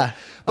dinosaur. Yeah.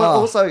 But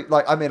also,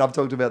 I've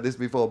talked about this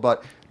before,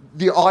 but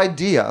the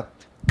idea...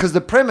 Because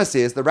the premise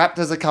is the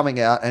raptors are coming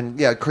out and,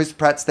 Chris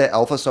Pratt's their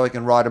alpha so he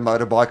can ride a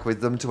motorbike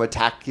with them to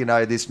attack,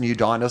 this new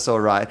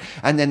dinosaur, right?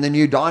 And then the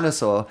new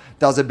dinosaur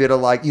does a bit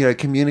of,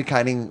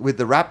 communicating with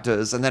the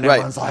raptors. And then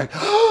everyone's like,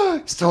 oh,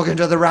 he's talking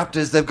to the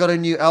raptors. They've got a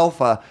new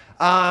alpha.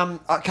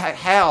 Okay,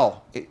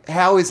 how?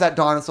 How is that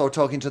dinosaur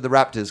talking to the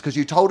raptors? Because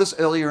you told us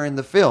earlier in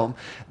the film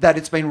that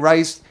it's been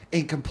raised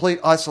in complete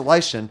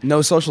isolation.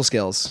 No social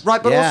skills.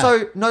 Right, but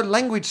also no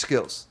language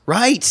skills.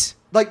 Right.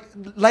 Like,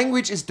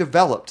 language is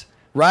developed.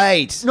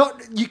 Right.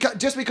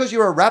 Just because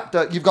you're a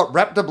raptor, you've got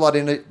raptor blood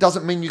in it,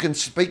 doesn't mean you can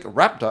speak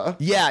raptor.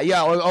 Yeah.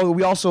 Oh,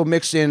 we also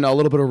mixed in a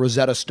little bit of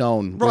Rosetta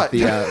Stone with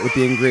the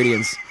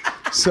ingredients.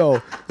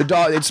 So the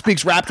dog, it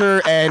speaks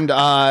raptor and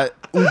un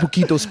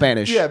poquito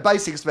Spanish. Yeah,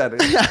 basic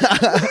Spanish.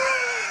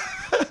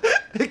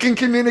 It can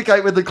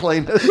communicate with the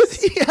cleaners.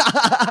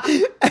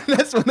 Yeah. And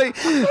that's when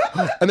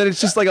and then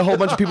it's just like a whole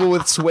bunch of people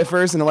with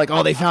Swiffers and they're like,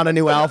 oh, they found a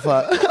new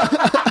alpha.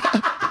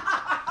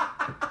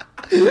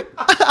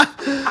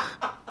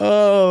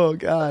 Oh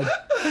God!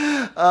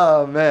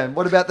 Oh man!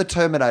 What about the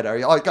Terminator?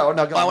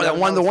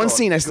 The one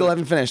scene I still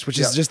haven't finished, which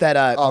is just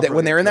that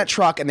when they're in that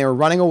truck and they were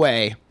running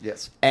away.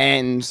 Yes.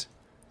 And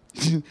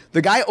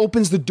the guy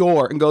opens the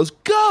door and goes,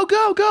 "Go,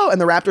 go, go!" And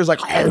the raptor's like,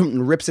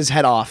 and rips his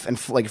head off and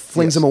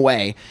flings him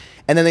away.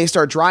 And then they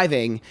start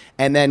driving,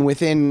 and then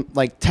within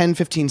 10,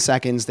 15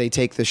 seconds, they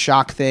take the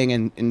shock thing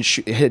and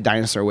hit a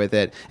dinosaur with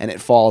it, and it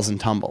falls and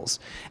tumbles.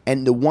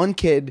 And the one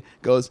kid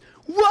goes,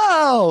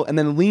 whoa! And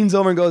then leans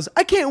over and goes,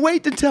 I can't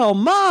wait to tell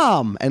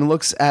Mom! And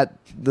looks at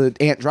the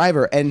ant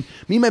driver. And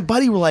me and my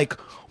buddy were like,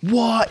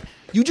 what?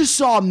 You just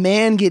saw a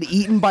man get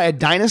eaten by a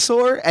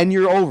dinosaur and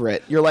you're over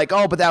it. You're like,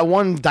 oh, but that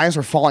one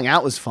dinosaur falling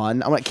out was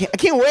fun. I'm like, I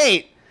can't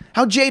wait.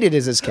 How jaded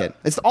is this kid?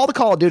 It's all the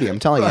Call of Duty, I'm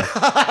telling you.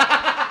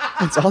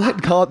 It's all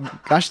that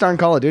gosh darn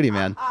Call of Duty,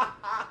 man.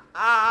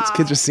 These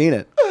kids are seeing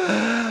it.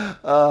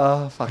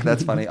 Oh, fuck,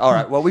 that's funny. All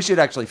right, well, we should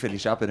actually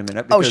finish up in a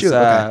minute because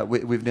Okay.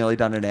 we've nearly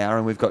done an hour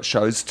and we've got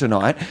shows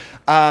tonight.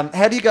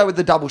 How do you go with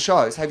the double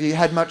shows? Have you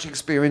had much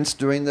experience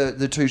doing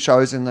the two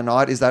shows in the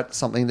night? Is that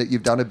something that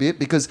you've done a bit?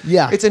 Because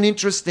it's an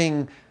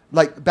interesting...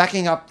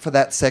 backing up for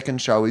that second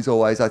show is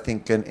always, I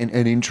think, an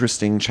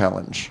interesting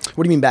challenge.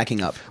 What do you mean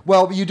backing up?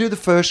 Well, you do the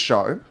first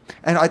show,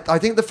 and I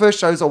think the first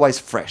show is always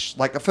fresh.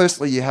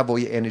 Firstly, you have all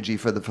your energy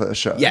for the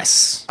first show.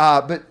 Yes.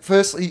 But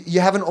firstly,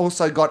 you haven't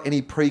also got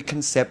any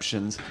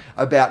preconceptions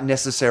about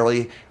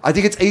necessarily... I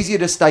think it's easier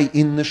to stay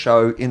in the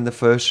show in the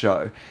first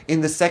show. In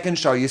the second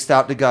show, you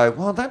start to go,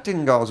 well, that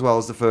didn't go as well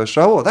as the first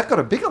show, or that got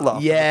a bigger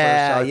laugh than the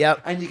first show.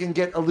 Yep. And you can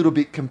get a little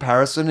bit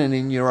comparison and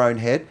in your own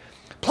head.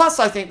 Plus,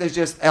 I think there's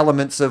just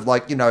elements of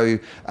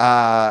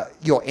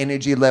your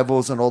energy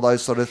levels and all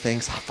those sort of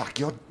things. Oh, fuck,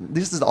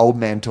 this is old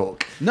man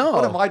talk. No,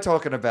 what am I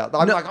talking about?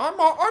 I'm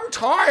I'm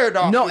tired.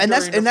 No, and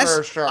that's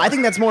I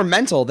think that's more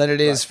mental than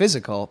it is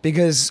physical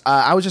because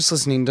I was just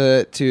listening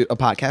to a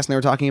podcast and they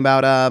were talking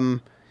about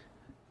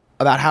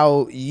about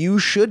how you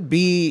should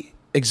be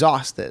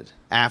exhausted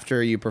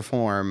after you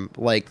perform.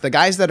 Like the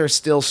guys that are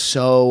still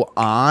so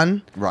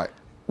on, Right.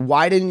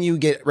 why didn't you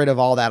get rid of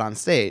all that on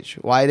stage?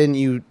 Why didn't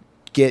you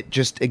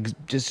just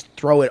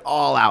throw it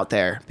all out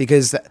there?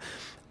 Because,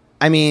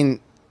 I mean,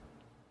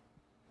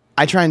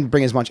 I try and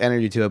bring as much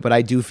energy to it, but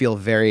I do feel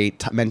very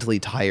mentally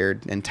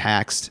tired and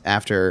taxed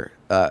after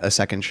a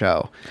second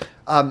show.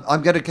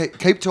 I'm going to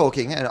keep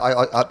talking, and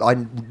I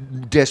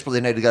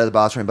desperately need to go to the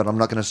bathroom, but I'm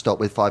not going to stop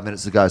with 5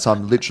 minutes to go, so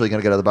I'm literally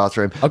going to go to the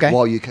bathroom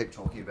while you keep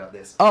talking about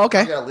this. Oh,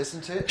 okay. I'm going to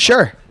listen to it.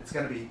 Sure. It's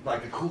going to be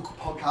like a cool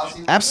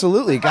podcasting.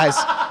 Absolutely, guys.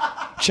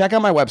 Check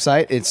out my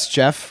website. It's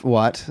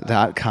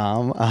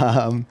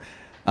jeffwhat.com.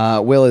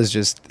 Will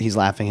is he's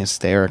laughing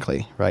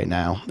hysterically right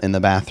now in the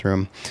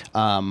bathroom.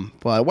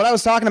 But what I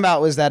was talking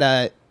about was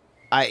that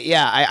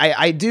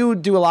I do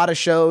a lot of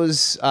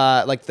shows,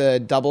 like the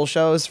double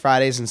shows,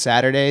 Fridays and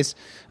Saturdays,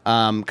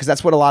 because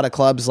that's what a lot of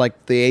clubs,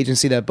 like the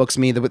agency that books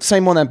me, the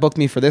same one that booked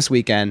me for this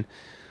weekend,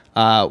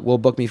 will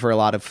book me for a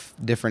lot of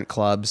different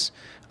clubs,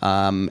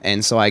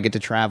 and so I get to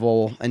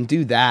travel and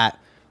do that.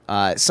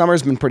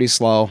 Summer's been pretty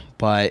slow,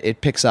 but it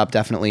picks up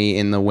definitely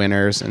in the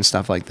winters and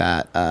stuff like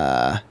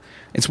that.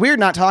 It's weird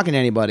not talking to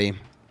anybody.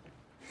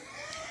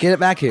 Get it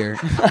back here.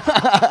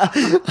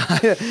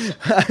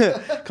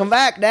 Come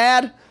back,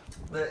 Dad.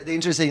 The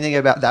interesting thing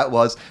about that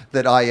was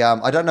that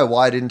I don't know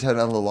why I didn't turn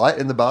on the light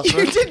in the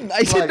bathroom. You didn't.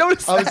 I didn't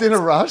notice that. I was in a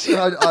rush, and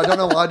I don't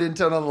know why I didn't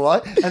turn on the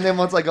light. And then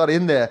once I got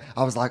in there,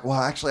 I was like, well,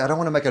 actually, I don't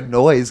want to make a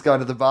noise going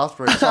to the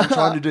bathroom. So I'm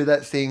trying to do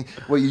that thing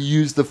where you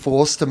use the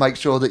force to make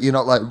sure that you're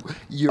not like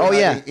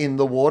urinating in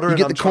the water. You and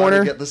get I'm the corner.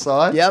 trying to get the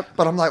side. Yep.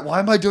 But I'm like, why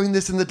am I doing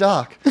this in the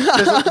dark?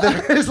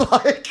 There is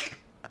like...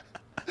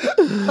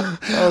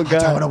 Oh, God. I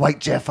don't want to wake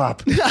Jeff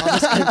up. I'll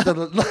just keep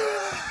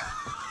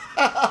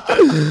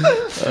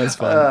That's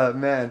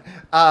fun. Man.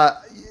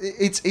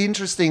 It's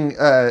interesting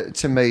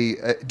to me.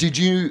 Did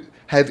you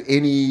have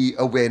any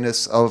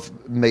awareness of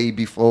me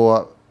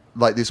before,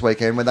 like this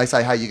weekend, when they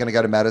say, hey, you're going to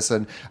go to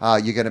Madison,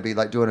 you're going to be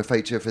like doing a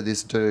feature for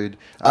this dude?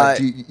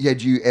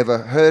 Had you ever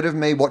heard of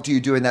me? What do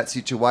you do in that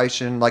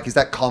situation? Like, is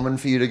that common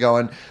for you to go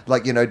and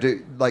like,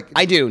 do like...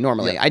 I do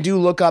normally. Yeah. I do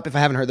look up, if I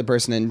haven't heard the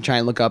person, and try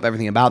and look up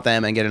everything about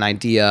them and get an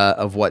idea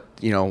of what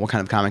kind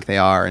of comic they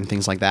are and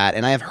things like that.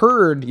 And I have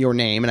heard your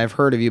name and I've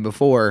heard of you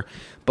before,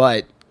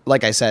 but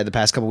like I said, the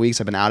past couple of weeks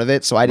I've been out of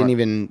it, so I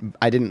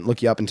didn't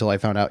look you up until I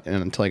found out,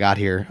 until I got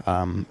here,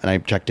 and I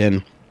checked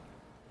in.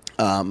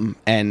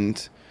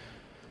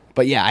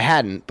 But yeah, I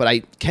hadn't. But I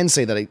can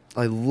say that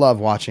I love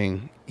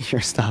watching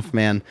your stuff,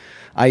 man.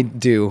 I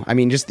do. I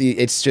mean,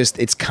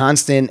 it's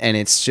constant, and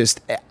it's just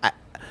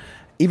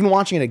even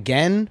watching it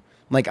again.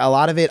 Like a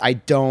lot of it, I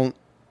don't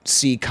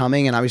see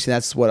coming, and obviously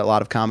that's what a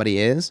lot of comedy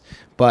is.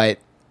 But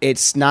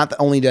it's not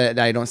only that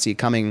I don't see it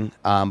coming,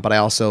 but I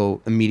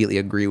also immediately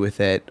agree with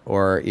it.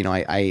 Or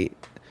I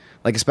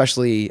like,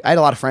 especially I had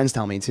a lot of friends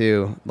tell me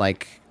too,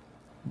 like,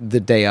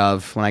 the day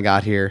of when I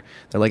got here,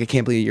 they're like, I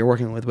can't believe you're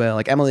working with Will.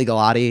 Like Emily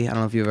Galati, I don't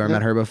know if you've ever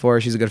met her before.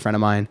 She's a good friend of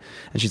mine,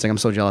 and she's like, I'm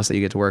so jealous that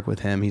you get to work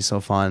with him. He's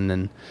so fun,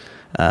 and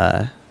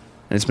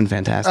it's been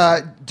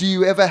fantastic. Do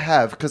you ever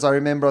have, because I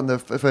remember on the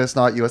first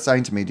night you were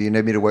saying to me, do you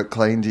need me to work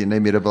clean? Do you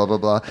need me to blah, blah,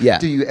 blah? Yeah.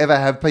 Do you ever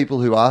have people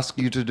who ask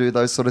you to do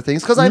those sort of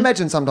things? Because I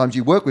imagine sometimes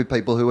you work with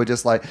people who are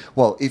just like,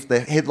 well, if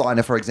the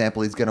headliner, for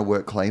example, is going to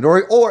work clean,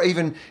 or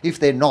even if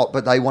they're not,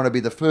 but they want to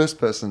be the first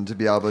person to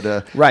be able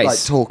to like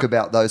talk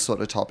about those sort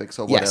of topics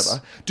or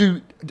whatever.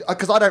 Yes.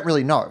 Because I don't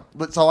really know.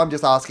 So I'm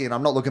just asking, and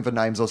I'm not looking for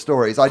names or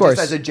stories. I just,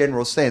 as a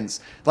general sense,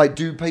 like,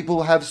 do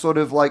people have sort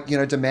of like,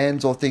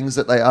 demands or things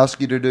that they ask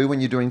you to do when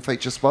you're doing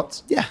feature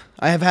spots? Yeah,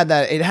 I have had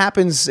that. It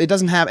happens. It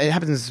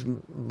happens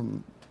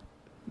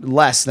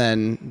less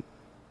than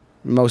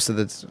most of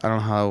the. I don't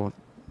know how.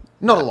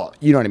 Not a lot.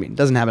 You know what I mean? It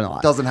doesn't happen a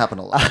lot. Doesn't happen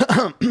a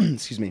lot.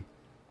 Excuse me.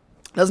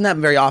 It doesn't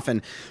happen very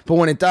often, but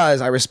when it does,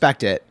 I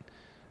respect it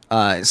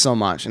so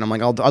much, and I'm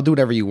like, I'll do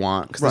whatever you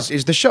want, because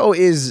the show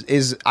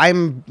is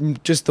I'm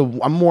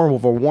more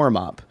of a warm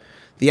up.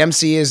 The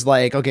MC is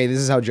like, okay, this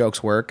is how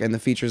jokes work, and the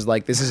feature's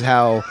like, this is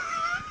how.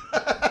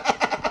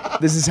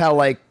 This is how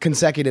like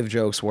consecutive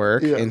jokes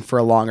work, and for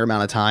a longer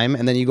amount of time,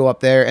 and then you go up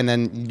there, and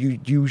then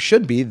you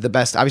should be the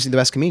best, obviously the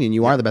best comedian.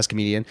 You are the best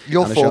comedian.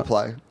 Your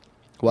foreplay.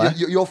 What?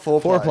 Your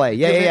foreplay. Foreplay.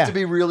 Yeah, You're meant to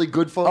be really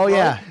good foreplay. Oh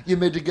yeah. You're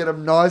meant to get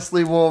them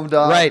nicely warmed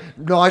up,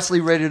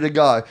 nicely ready to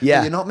go. Yeah.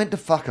 But you're not meant to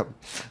fuck them.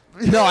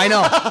 No, I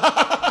know.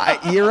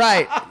 You're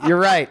right. You're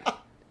right.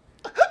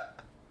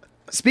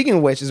 Speaking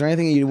of which, is there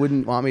anything you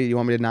want me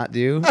to not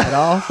do at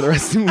all for the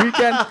rest of the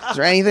weekend? Is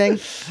there anything?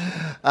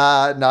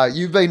 No,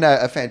 you've been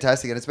a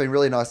fantastic, and it's been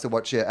really nice to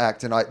watch you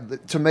act. And I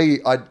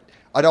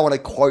don't want to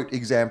quote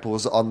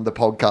examples on the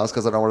podcast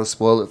because I don't want to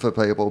spoil it for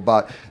people.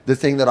 But the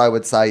thing that I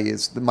would say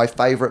is that my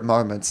favourite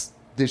moments,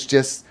 there's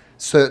just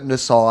certain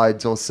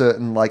asides or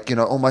certain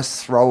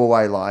almost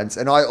throwaway lines,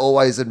 and I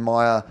always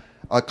admire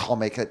a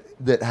comic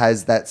that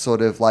has that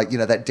sort of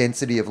that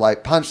density of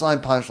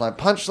punchline, punchline,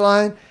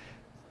 punchline.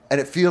 and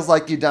it feels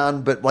like you're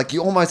done, but like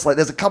you almost like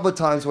there's a couple of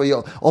times where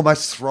you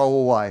almost throw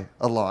away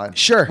a line.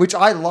 Sure. Which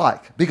I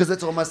like because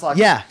it's almost like,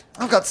 yeah,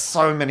 I've got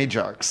so many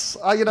jokes.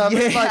 You know, I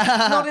mean, like,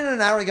 not in an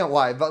arrogant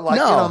way, but like,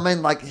 No. you know what I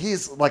mean? Like,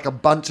 here's like a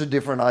bunch of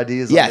different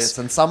ideas on Yes. this,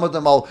 and some of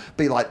them I'll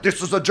be like,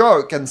 this is a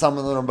joke, and some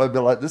of them I'll be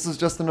like, this is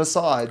just an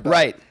aside. But,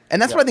 right.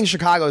 And that's what I think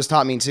Chicago has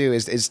taught me too,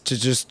 is to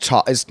just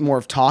talk, is more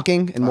of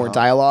talking and more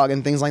dialogue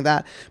and things like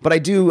that. But I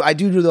do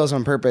those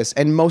on purpose,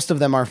 and most of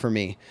them are for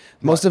me.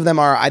 Most of them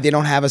are, they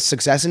don't have a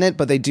success in it,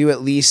 but they do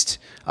at least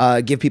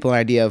give people an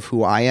idea of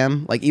who I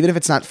am. Like, even if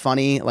it's not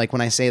funny, like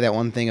when I say that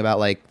one thing about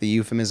like the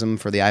euphemism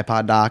for the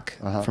iPod dock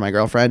for my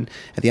girlfriend,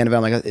 at the end of it,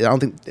 I'm like, I don't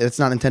think it's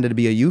not intended to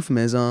be a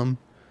euphemism.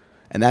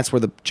 And that's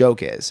where the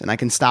joke is. And I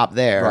can stop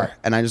there,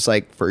 and I just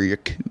like, for your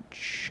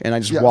cooch, and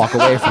I just walk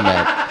away from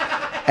it.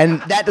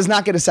 And that does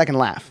not get a second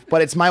laugh,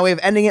 but it's my way of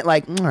ending it.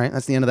 Like, all right,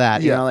 that's the end of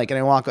that. You know, like, and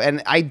I walk,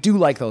 and I do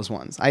like those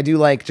ones. I do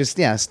like just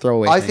throw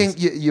away. I things.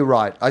 think you're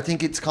right. I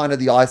think it's kind of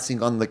the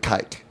icing on the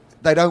cake.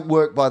 They don't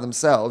work by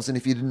themselves, and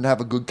if you didn't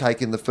have a good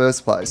cake in the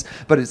first place,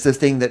 but it's the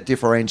thing that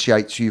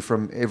differentiates you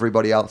from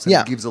everybody else, and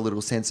it gives a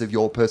little sense of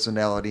your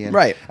personality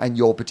and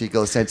your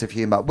particular sense of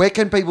humor. Where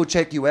can people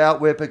check you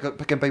out? Where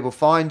can people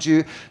find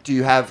you? Do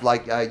you have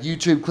like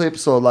YouTube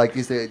clips, or like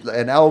is there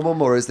an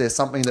album, or is there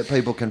something that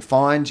people can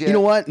find yet? You know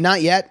what?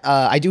 Not yet.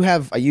 I do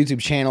have a YouTube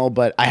channel,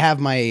 but I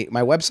have my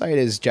website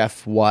is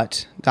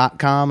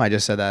jeffwhat.com. I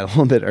just said that a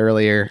little bit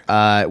earlier,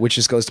 which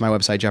just goes to my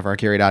website,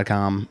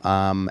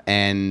 jeffarcuri.com.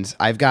 And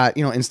I've got,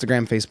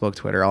 Instagram, Facebook,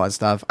 Twitter, all that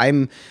stuff.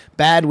 I'm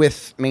bad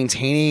with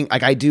maintaining,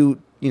 like I do,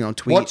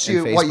 tweet What's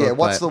and Facebook.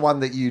 what's the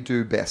one that you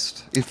do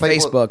best? If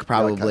Facebook,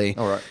 probably.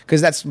 Okay. All right.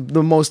 Because that's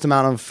the most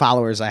amount of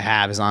followers I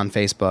have is on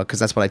Facebook, because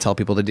that's what I tell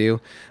people to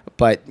do.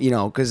 But,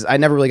 because I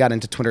never really got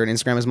into Twitter and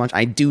Instagram as much.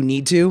 I do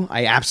need to.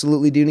 I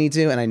absolutely do need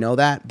to, and I know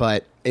that.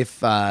 But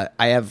if I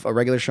have a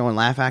regular show in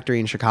Laugh Factory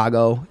in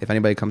Chicago, if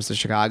anybody comes to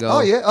Chicago.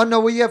 Oh, yeah. I know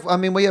we have. I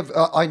mean,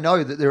 I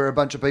know that there are a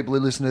bunch of people who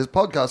listen to this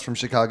podcast from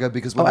Chicago,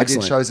 because when we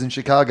did shows in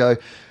Chicago,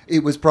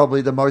 it was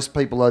probably the most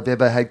people I've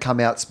ever had come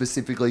out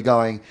specifically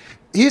going,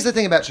 here's the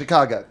thing about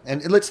Chicago,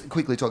 and let's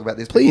quickly talk about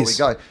this before we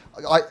go.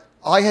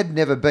 I had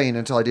never been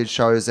until I did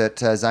shows at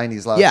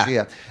Zany's last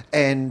year,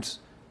 and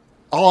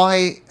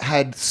I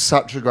had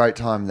such a great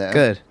time there.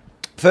 Good.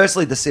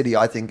 Firstly, the city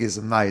I think is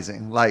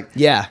amazing. Like,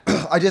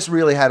 I just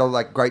really had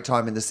a great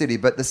time in the city.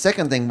 But the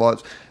second thing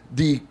was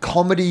the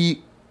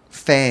comedy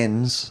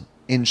fans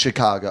in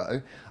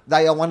Chicago.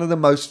 They are one of the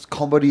most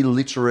comedy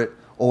literate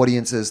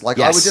audiences. Like,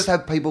 I would just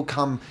have people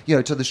come,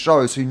 to the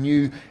shows who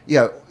knew,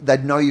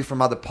 they'd know you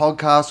from other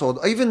podcasts,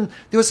 or even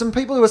there were some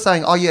people who were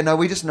saying, oh yeah, no,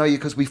 we just know you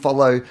because we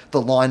follow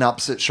the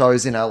lineups at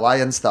shows in LA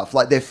and stuff.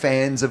 Like, they're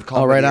fans of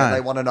comedy and they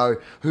want to know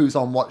who's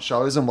on what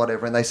shows and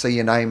whatever, and they see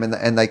your name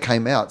and they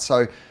came out.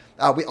 So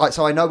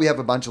so I know we have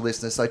a bunch of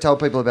listeners, so tell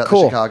people about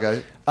the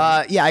Chicago.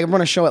 I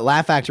run a show at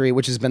Laugh Factory,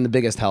 which has been the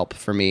biggest help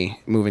for me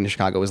moving to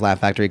Chicago, was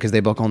Laugh Factory, because they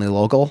book only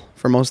local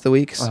for most of the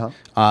weeks.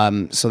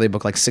 So they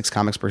book like 6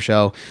 comics per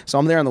show. So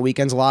I'm there on the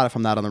weekends a lot if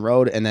I'm not on the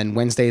road. And then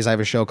Wednesdays I have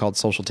a show called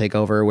Social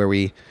Takeover, where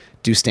we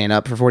do stand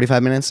up for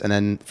 45 minutes. And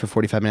then for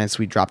 45 minutes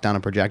we drop down a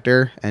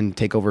projector and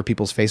take over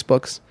people's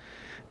Facebooks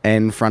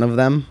in front of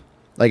them.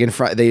 Like,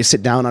 they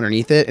sit down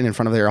underneath it, and in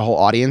front of their whole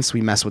audience,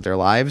 we mess with their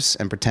lives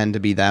and pretend to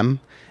be them.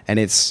 And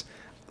it's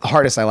the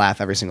hardest. I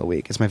laugh every single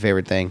week. It's my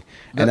favorite thing.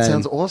 That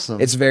sounds awesome.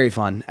 It's very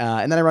fun.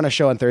 And then I run a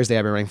show on Thursday.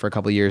 I've been running for a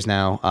couple of years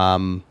now.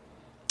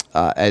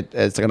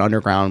 It's like an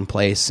underground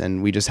place,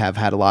 and we just have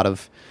had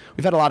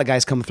we've had a lot of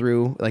guys come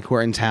through, like, who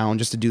are in town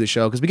just to do the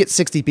show, because we get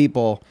 60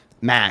 people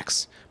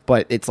max,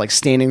 but it's like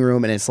standing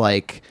room, and it's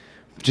like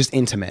just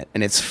intimate,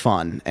 and it's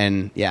fun.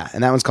 And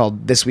and that one's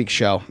called This Week's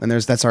Show, and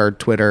that's our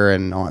Twitter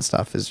and all that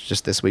stuff is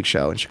just This Week's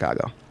Show in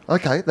Chicago.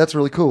 Okay, that's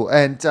really cool.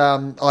 And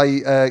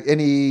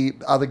any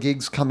other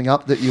gigs coming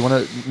up that you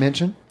want to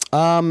mention? You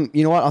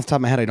know what? Off the top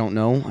of my head, I don't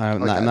know.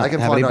 I can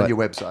find it on your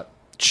website.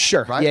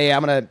 Sure. Right? Yeah.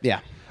 I'm gonna.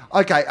 Yeah.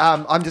 Okay,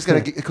 I'm just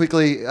going to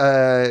quickly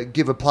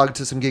give a plug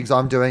to some gigs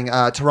I'm doing.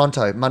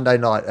 Toronto, Monday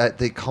night at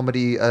the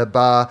Comedy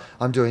Bar.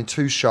 I'm doing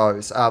 2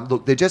 shows.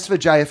 Look, they're just for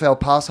JFL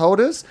pass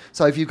holders.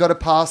 So if you've got a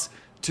pass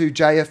to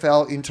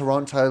JFL in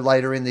Toronto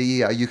later in the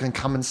year, you can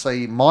come and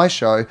see my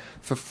show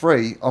for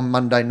free on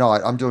Monday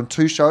night. I'm doing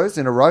 2 shows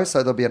in a row, so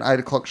there'll be an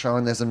 8 o'clock show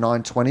and there's a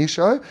 9:20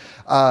 show.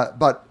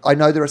 But I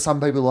know there are some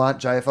people who aren't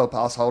JFL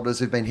pass holders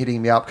who've been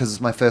hitting me up because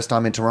it's my first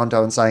time in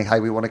Toronto and saying, hey,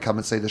 we want to come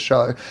and see the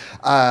show.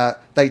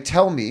 They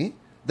tell me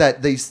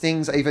that these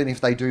things, even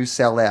if they do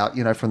sell out,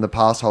 from the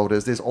pass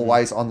holders, there's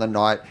always on the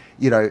night,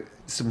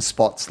 some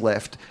spots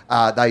left.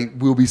 They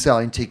will be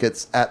selling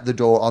tickets at the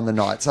door on the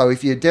night. So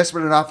if you're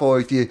desperate enough, or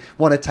if you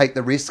want to take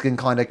the risk and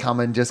kind of come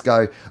and just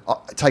go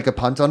take a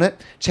punt on it,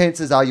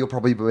 chances are you'll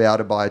probably be able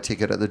to buy a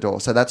ticket at the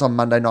door. So that's on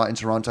Monday night in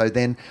Toronto.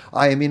 Then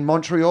I am in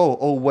Montreal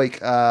all week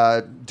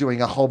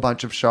doing a whole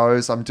bunch of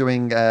shows. I'm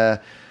hosting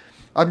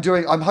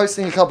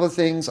a couple of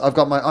things. I've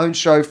got my own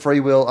show,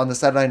 Free Will, on the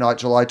Saturday night,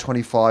 July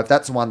 25.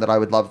 That's one that I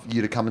would love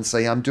you to come and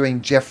see. I'm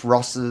doing Jeff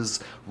Ross's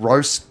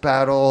roast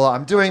battle.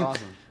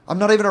 I'm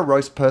not even a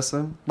roast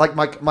person. Like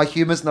my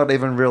humor's not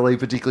even really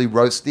particularly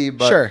roasty,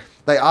 but Sure.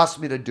 they asked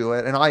me to do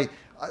it, and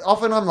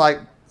I'm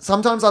like.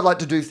 Sometimes I'd like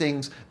to do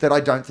things that I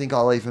don't think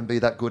I'll even be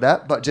that good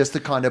at, but just to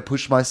kind of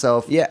push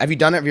myself. Yeah. Have you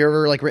done it? Have you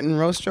ever like written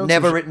roast jokes?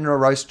 Never written a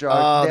roast joke.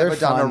 Oh, never they're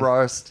done a fun.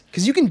 roast.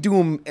 Because you can do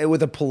them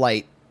with a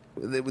polite.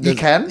 You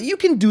can? You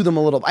can do them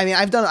a little. I mean,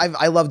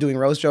 I love doing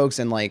roast jokes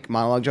and like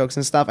monologue jokes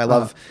and stuff. I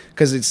love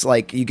because it's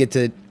like you get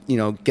to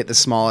get the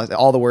smallest,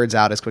 all the words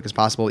out as quick as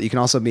possible. You can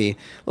also be a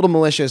little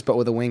malicious, but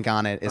with a wink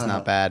on it is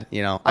not bad.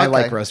 I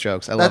like roast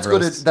jokes. I love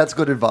roasts. That's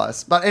good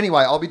advice. But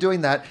anyway, I'll be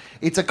doing that.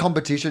 It's a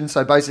competition.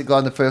 So basically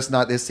on the first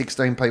night, there's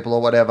 16 people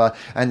or whatever.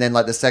 And then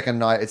like the second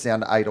night, it's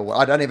down to 8 or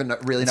I don't even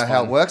really know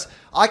how it works.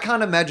 I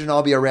can't imagine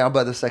I'll be around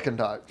by the second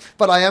night.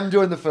 But I am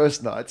doing the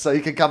first night. So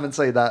you can come and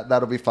see that.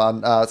 That'll be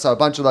fun. So a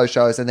bunch of those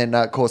shows. And then,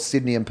 of course,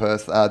 Sydney and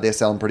Perth, they're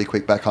selling pretty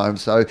quick back home.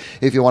 So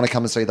if you want to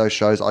come and see those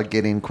shows, I'd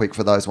get in quick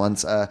for those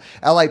ones.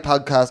 LA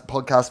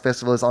Podcast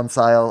Festival is on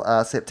sale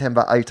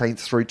September 18th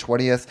through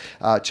 20th.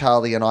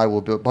 Charlie and I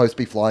will both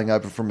be flying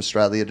over from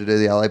Australia to do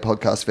the LA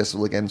Podcast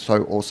Festival again,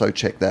 so also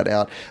check that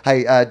out.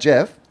 Hey,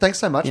 Jeff, thanks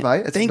so much,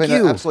 mate. It's been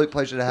an absolute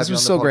pleasure to have you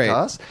on the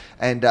podcast. Great.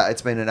 And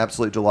it's been an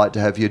absolute delight to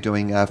have you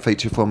doing a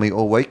feature for me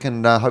all week,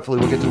 and hopefully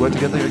we'll get to work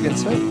together again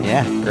soon.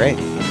 Yeah, great.